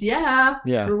plugins. Yeah.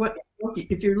 For what,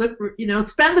 if you're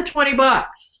spend the $20.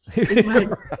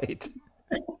 Right.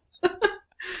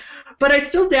 But I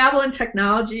still dabble in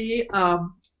technology.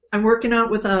 I'm working out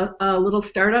with a little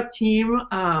startup team.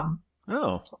 A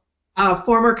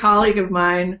former colleague of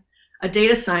mine, a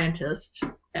data scientist,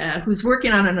 who's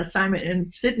working on an assignment in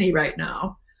Sydney right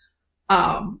now.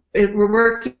 We're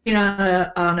working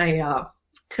on a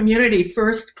community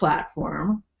first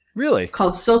platform. Really?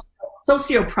 Called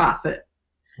Socioprofit.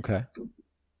 Okay.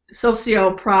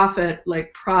 Socioprofit,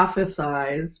 like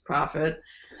prophesize profit.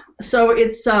 So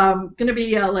it's going to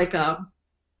be like a,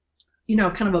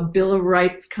 kind of a Bill of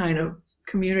Rights kind of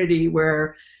community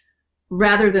where,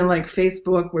 rather than like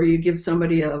Facebook where you give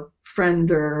somebody a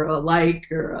friend or a like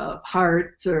or a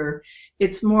heart, or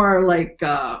it's more like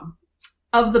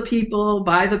of the people,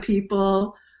 by the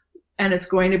people, and it's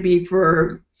going to be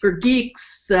for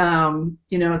geeks.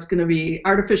 It's going to be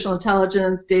artificial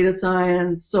intelligence, data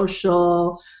science,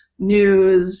 social,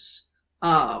 news,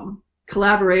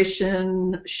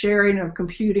 collaboration, sharing of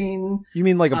computing. You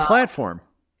mean like a platform?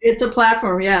 It's a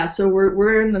platform, yeah. So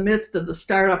we're in the midst of the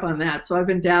startup on that. So I've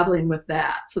been dabbling with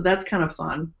that. So that's kind of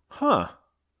fun. Huh.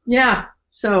 Yeah.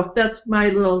 So that's my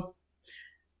little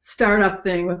startup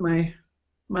thing with my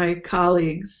my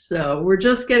colleagues. So we're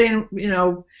just getting,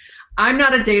 I'm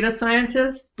not a data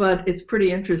scientist, but it's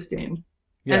pretty interesting.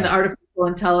 Yeah. And the artificial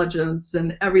intelligence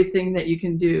and everything that you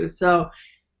can do. So,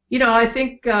 I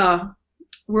think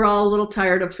we're all a little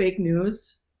tired of fake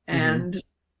news. And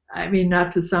I mean,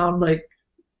 not to sound like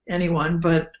anyone,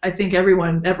 but I think that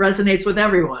resonates with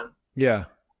everyone. Yeah.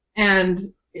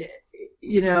 And,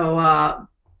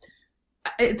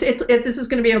 this is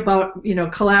going to be about,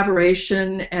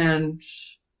 collaboration and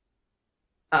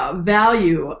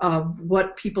value of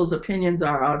what people's opinions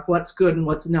are on what's good and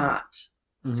what's not.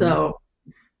 So,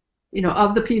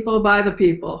 of the people, by the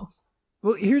people.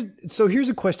 Well, here's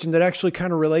a question that actually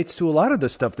kind of relates to a lot of the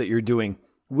stuff that you're doing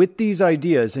with these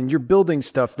ideas, and you're building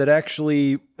stuff that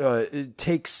actually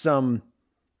takes some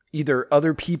either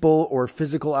other people or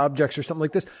physical objects or something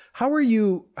like this. How are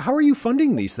you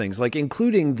funding these things? Like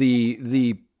including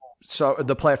the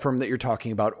platform that you're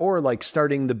talking about, or like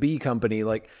starting the bee company?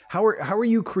 Like how are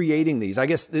you creating these? I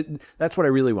guess that's what I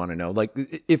really want to know. Like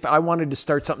if I wanted to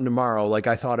start something tomorrow, like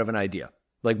I thought of an idea,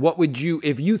 like what would you,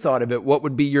 if you thought of it, what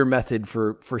would be your method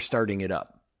for starting it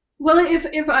up? Well, if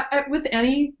with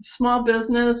any small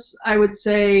business, I would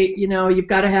say, you've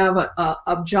got to have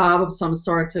a job of some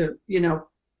sort to,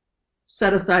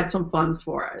 set aside some funds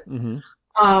for it.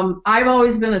 I've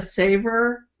always been a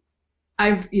saver.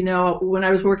 When I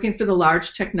was working for the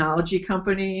large technology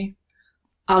company,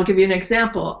 I'll give you an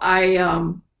example. I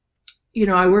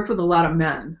worked with a lot of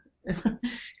men,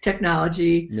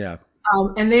 technology. Yeah.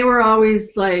 And they were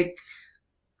always like,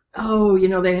 oh,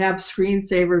 they have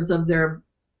screensavers of their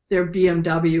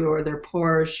BMW or their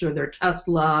Porsche or their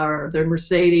Tesla or their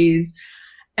Mercedes.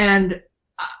 And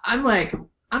I'm like,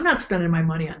 I'm not spending my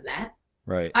money on that.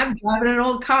 Right. I'm driving an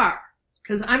old car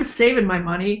because I'm saving my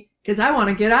money because I want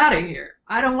to get out of here.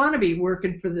 I don't want to be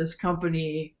working for this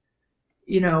company,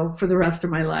 for the rest of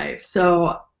my life.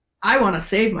 So I want to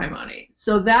save my money.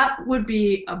 So that would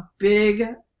be a big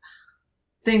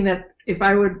thing that if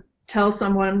I would tell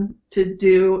someone to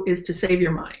do is to save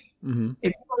your money.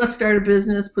 If you want to start a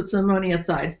business, put some money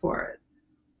aside for it.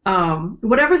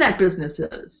 Whatever that business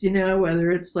is,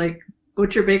 whether it's like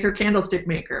butcher, baker, candlestick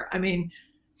maker. I mean,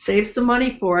 save some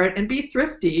money for it and be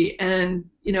thrifty and,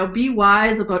 be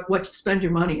wise about what you spend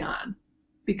your money on.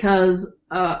 Because,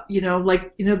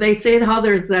 they say how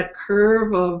there's that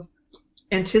curve of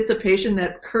anticipation,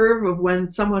 that curve of when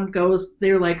someone goes,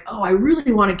 they're like, oh, I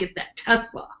really want to get that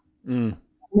Tesla. And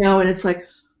it's like,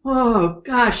 oh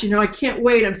gosh, I can't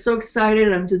wait. I'm so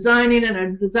excited. I'm designing it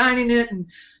and,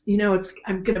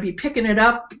 I'm going to be picking it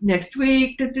up next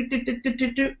week.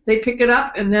 They pick it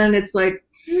up and then it's like,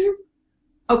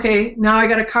 okay, now I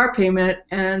got a car payment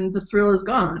and the thrill is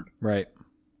gone. Right.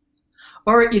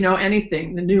 Or,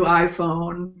 anything, the new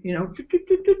iPhone,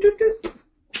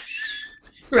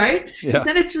 right? Yeah.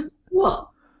 Then it's just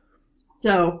cool.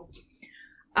 So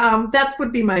that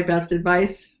would be my best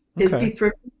advice is be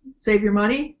thrifty, save your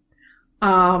money,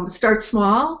 start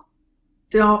small,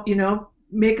 don't,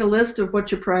 make a list of what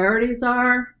your priorities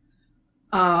are,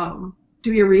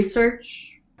 do your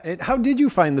research. And how did you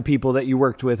find the people that you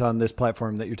worked with on this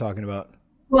platform that you're talking about?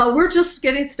 Well, we're just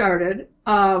getting started.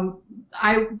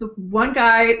 The one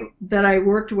guy that I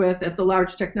worked with at the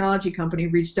large technology company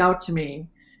reached out to me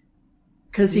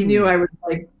because he knew I was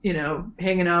like,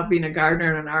 hanging out, being a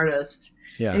gardener and an artist.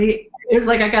 Yeah. And it was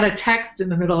like I got a text in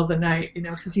the middle of the night,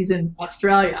 because he's in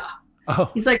Australia. Oh.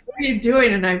 He's like, what are you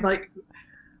doing? And I'm like,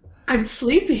 I'm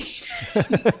sleeping.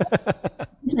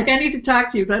 He's like, I need to talk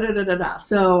to you. Blah, blah, blah, blah, blah.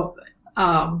 So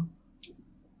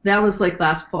that was like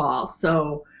last fall.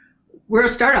 So we're a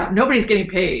startup. Nobody's getting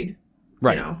paid.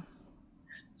 Right.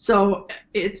 So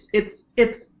it's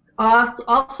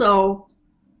also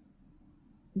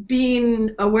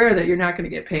being aware that you're not going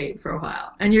to get paid for a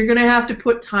while, and you're going to have to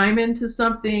put time into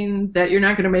something that you're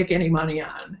not going to make any money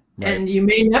on, and you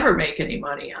may never make any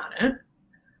money on it.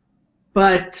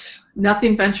 But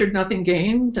nothing ventured, nothing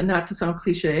gained, and not to sound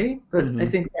cliche, but I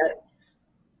think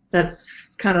that's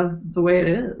kind of the way it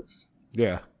is.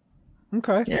 Yeah.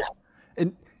 Okay. Yeah.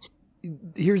 And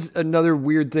here's another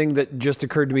weird thing that just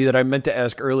occurred to me that I meant to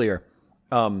ask earlier.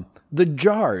 The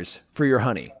jars for your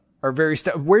honey are very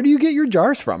where do you get your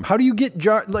jars from? How do you get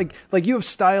like you have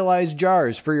stylized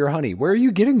jars for your honey? Where are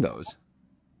you getting those?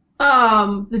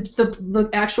 The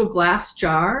actual glass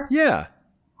jar. Yeah.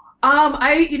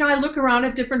 I look around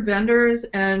at different vendors,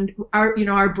 and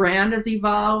our brand has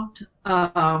evolved.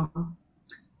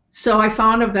 So I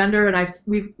found a vendor, and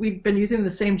we've been using the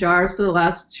same jars for the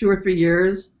last 2 or 3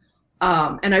 years.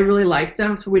 And I really like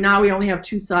them. So we only have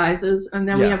 2 sizes, and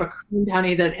then we have a creamed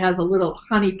honey that has a little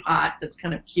honey pot that's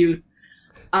kind of cute.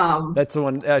 That's the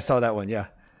one I saw. That one, yeah.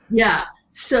 Yeah.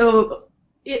 So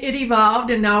it evolved,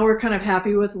 and now we're kind of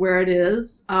happy with where it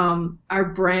is. Our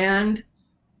brand,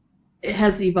 it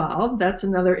has evolved. That's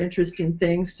another interesting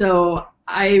thing. So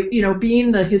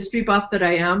being the history buff that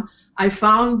I am, I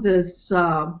found this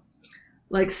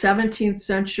like 17th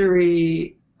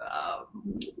century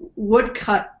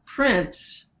woodcut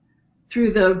print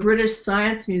through the British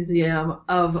Science Museum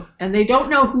and they don't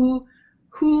know who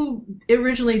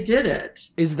originally did it.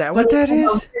 Is that what that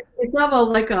is? It's of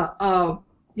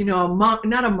a monk,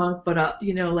 not a monk, but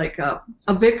like a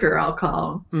vicar, I'll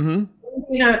call him.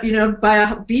 Mm-hmm. By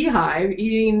a beehive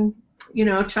eating,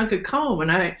 a chunk of comb,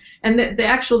 and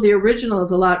the original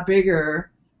is a lot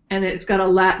bigger, and it's got a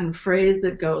Latin phrase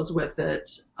that goes with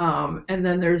it, and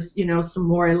then there's some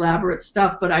more elaborate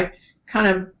stuff, but I kind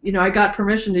of I got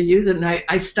permission to use it, and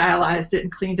I stylized it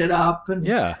and cleaned it up, and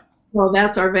yeah, well,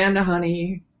 that's our Vanda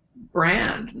Honey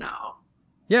brand now.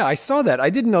 Yeah, I saw that. I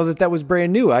didn't know that was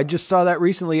brand new. I just saw that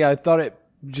recently. I thought it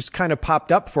just kind of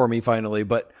popped up for me finally,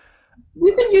 but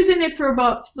we've been using it for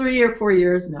about 3 or 4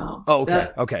 years now. Oh, okay.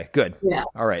 Okay, good. Yeah.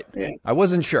 All right. Yeah. I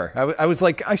wasn't sure. I was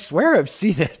like, I swear I've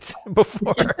seen it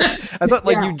before. I thought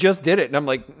you just did it. And I'm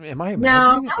like, am I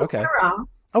imagining it? Okay.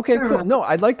 Okay, cool. No,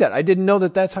 I like that. I didn't know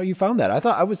that that's how you found that. I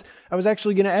thought I was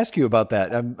actually going to ask you about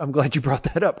that. I'm glad you brought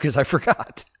that up because I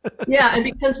forgot. Yeah, and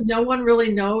because no one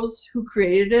really knows who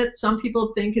created it. Some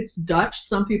people think it's Dutch.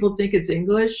 Some people think it's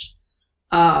English.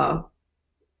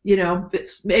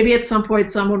 Maybe at some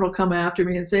point someone will come after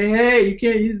me and say, "Hey, you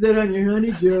can't use that on your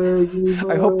honey jug."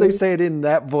 I hope they say it in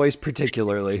that voice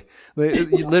particularly.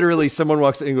 Literally, someone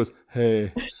walks in and goes,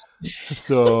 "Hey,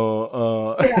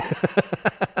 so."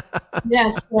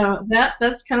 Yes,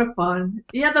 that's kind of fun.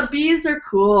 Yeah, the bees are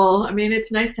cool. I mean,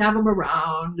 it's nice to have them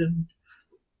around, and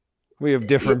we have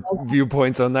different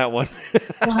viewpoints on that one.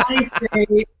 The honey's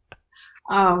great.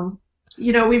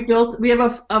 We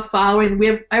have a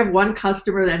following. I have one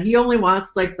customer that he only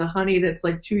wants like the honey that's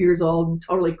like 2 years old and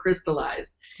totally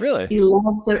crystallized. Really? He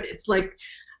loves it. It's like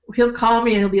he'll call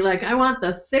me and he'll be like, "I want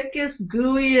the thickest,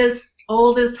 gooeyest,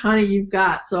 oldest honey you've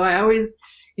got." So I always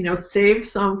save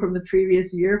some from the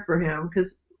previous year for him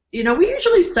because, we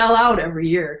usually sell out every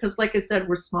year because, like I said,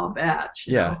 we're small batch.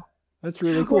 Yeah, that's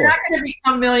really cool. We're not going to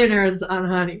become millionaires on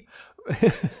honey.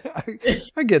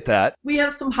 I get that. We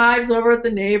have some hives over at the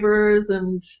neighbors,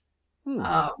 and,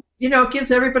 it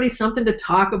gives everybody something to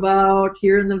talk about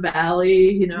here in the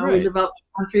valley. Right. We live out in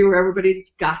the country where everybody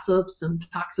gossips and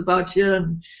talks about you,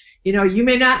 and, you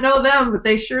may not know them, but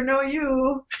they sure know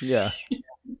you. Yeah.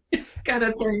 Kind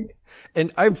of thing.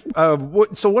 And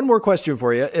so one more question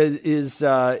for you is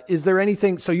there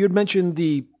anything, so you had mentioned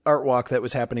the art walk that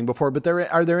was happening before, but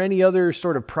are there any other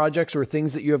sort of projects or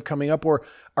things that you have coming up or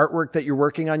artwork that you're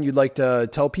working on you'd like to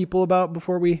tell people about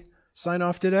before we sign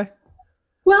off today?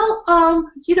 Well,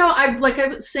 like I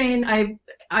was saying,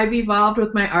 I've evolved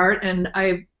with my art, and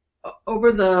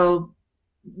over the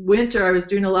winter, I was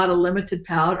doing a lot of limited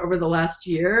palette over the last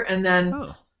year, and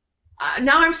then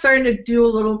now I'm starting to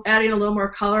do adding a little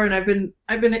more color, and I've been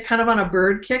kind of on a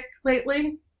bird kick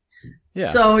lately. Yeah.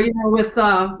 So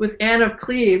with Anne of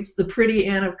Cleves, the pretty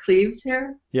Anne of Cleves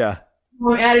here. Yeah.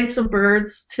 We're adding some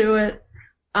birds to it.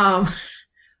 Last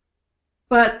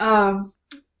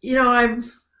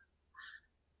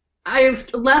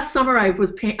summer I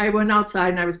went outside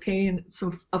and I was painting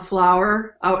a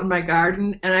flower out in my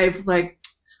garden, and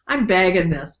I'm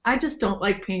bagging this. I just don't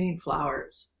like painting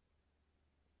flowers.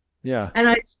 Yeah. And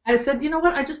I said, you know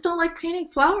what? I just don't like painting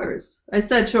flowers. I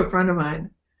said to a friend of mine,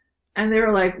 and they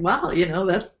were like, "Well,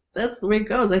 that's the way it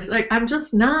goes." I was like,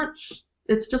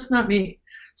 it's just not me.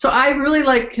 So I really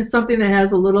like something that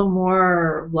has a little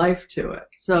more life to it.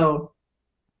 So,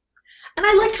 and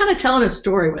I like kind of telling a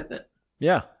story with it.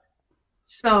 Yeah.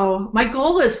 So my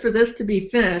goal is for this to be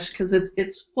finished because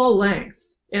it's full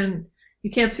length and you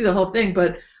can't see the whole thing,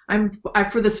 but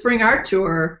for the spring art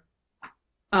tour,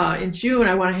 in June,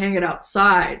 I want to hang it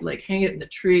outside, like hang it in the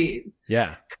trees.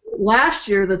 Yeah. Last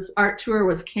year, this art tour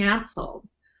was canceled.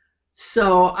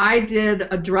 So I did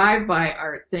a drive-by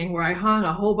art thing where I hung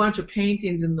a whole bunch of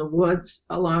paintings in the woods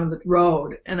along the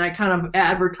road, and I kind of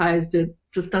advertised it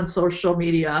just on social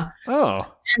media. Oh.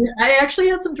 And I actually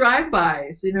had some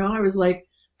drive-bys, I was like,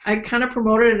 I kind of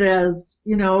promoted it as,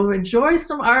 enjoy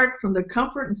some art from the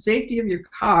comfort and safety of your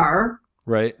car.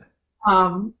 Right.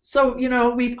 So,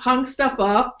 we hung stuff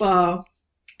up,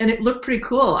 and it looked pretty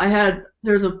cool.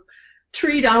 There's a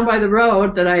tree down by the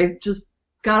road that I just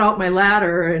got out my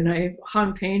ladder and I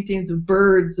hung paintings of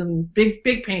birds and big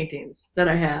paintings that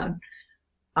I had.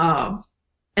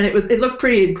 And it looked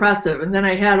pretty impressive. And then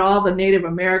I had all the Native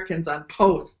Americans on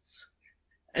posts,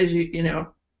 as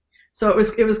so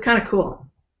it was kind of cool.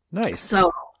 Nice.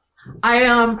 So I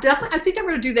definitely, I think I'm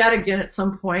going to do that again at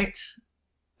some point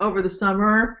over the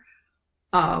summer,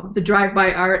 the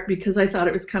drive-by art, because I thought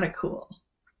it was kind of cool.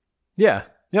 Yeah.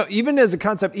 No, even as a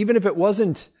concept, even if it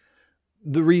wasn't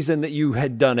the reason that you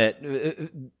had done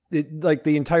it, like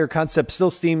the entire concept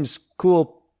still seems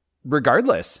cool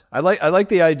regardless. I like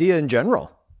the idea in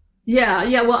general. Yeah.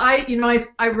 Well,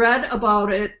 I read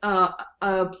about it,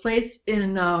 a place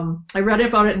in, I read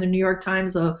about it in the New York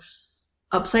Times, a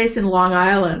place in Long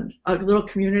Island, a little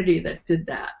community that did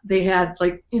that. They had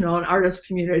an artist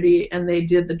community, and they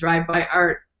did the drive-by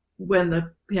art when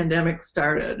the pandemic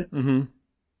started. Mm-hmm.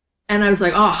 And I was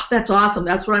like, oh, that's awesome.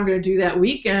 That's what I'm going to do that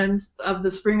weekend of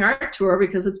the spring art tour,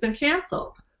 because it's been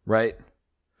canceled. Right.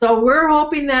 So we're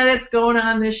hoping that it's going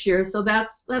on this year. So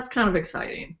that's kind of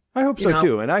exciting. I hope so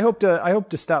too. And I hope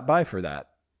to stop by for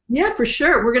that. Yeah, for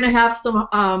sure. We're going to have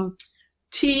some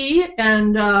tea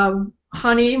and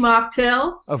honey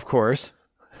mocktails. Of course.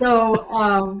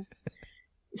 So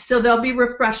so there'll be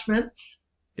refreshments.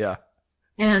 Yeah.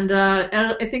 And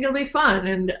I think it'll be fun,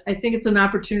 and I think it's an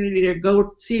opportunity to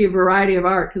go see a variety of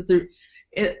art, because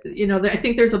I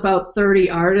think there's about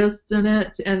 30 artists in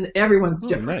it, and everyone's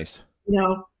different. Nice.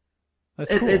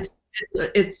 That's cool.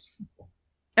 It's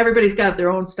everybody's got their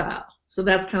own style, so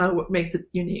that's kind of what makes it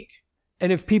unique.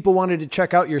 And if people wanted to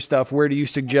check out your stuff, where do you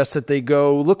suggest that they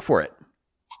go look for it?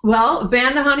 Well,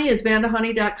 Vandahoney is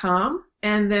vandahoney.com,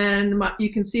 and then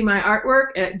you can see my artwork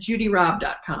at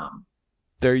judyrobb.com.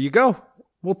 There you go.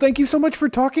 Well, thank you so much for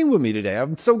talking with me today.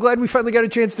 I'm so glad we finally got a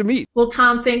chance to meet. Well,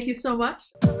 Tom, thank you so much.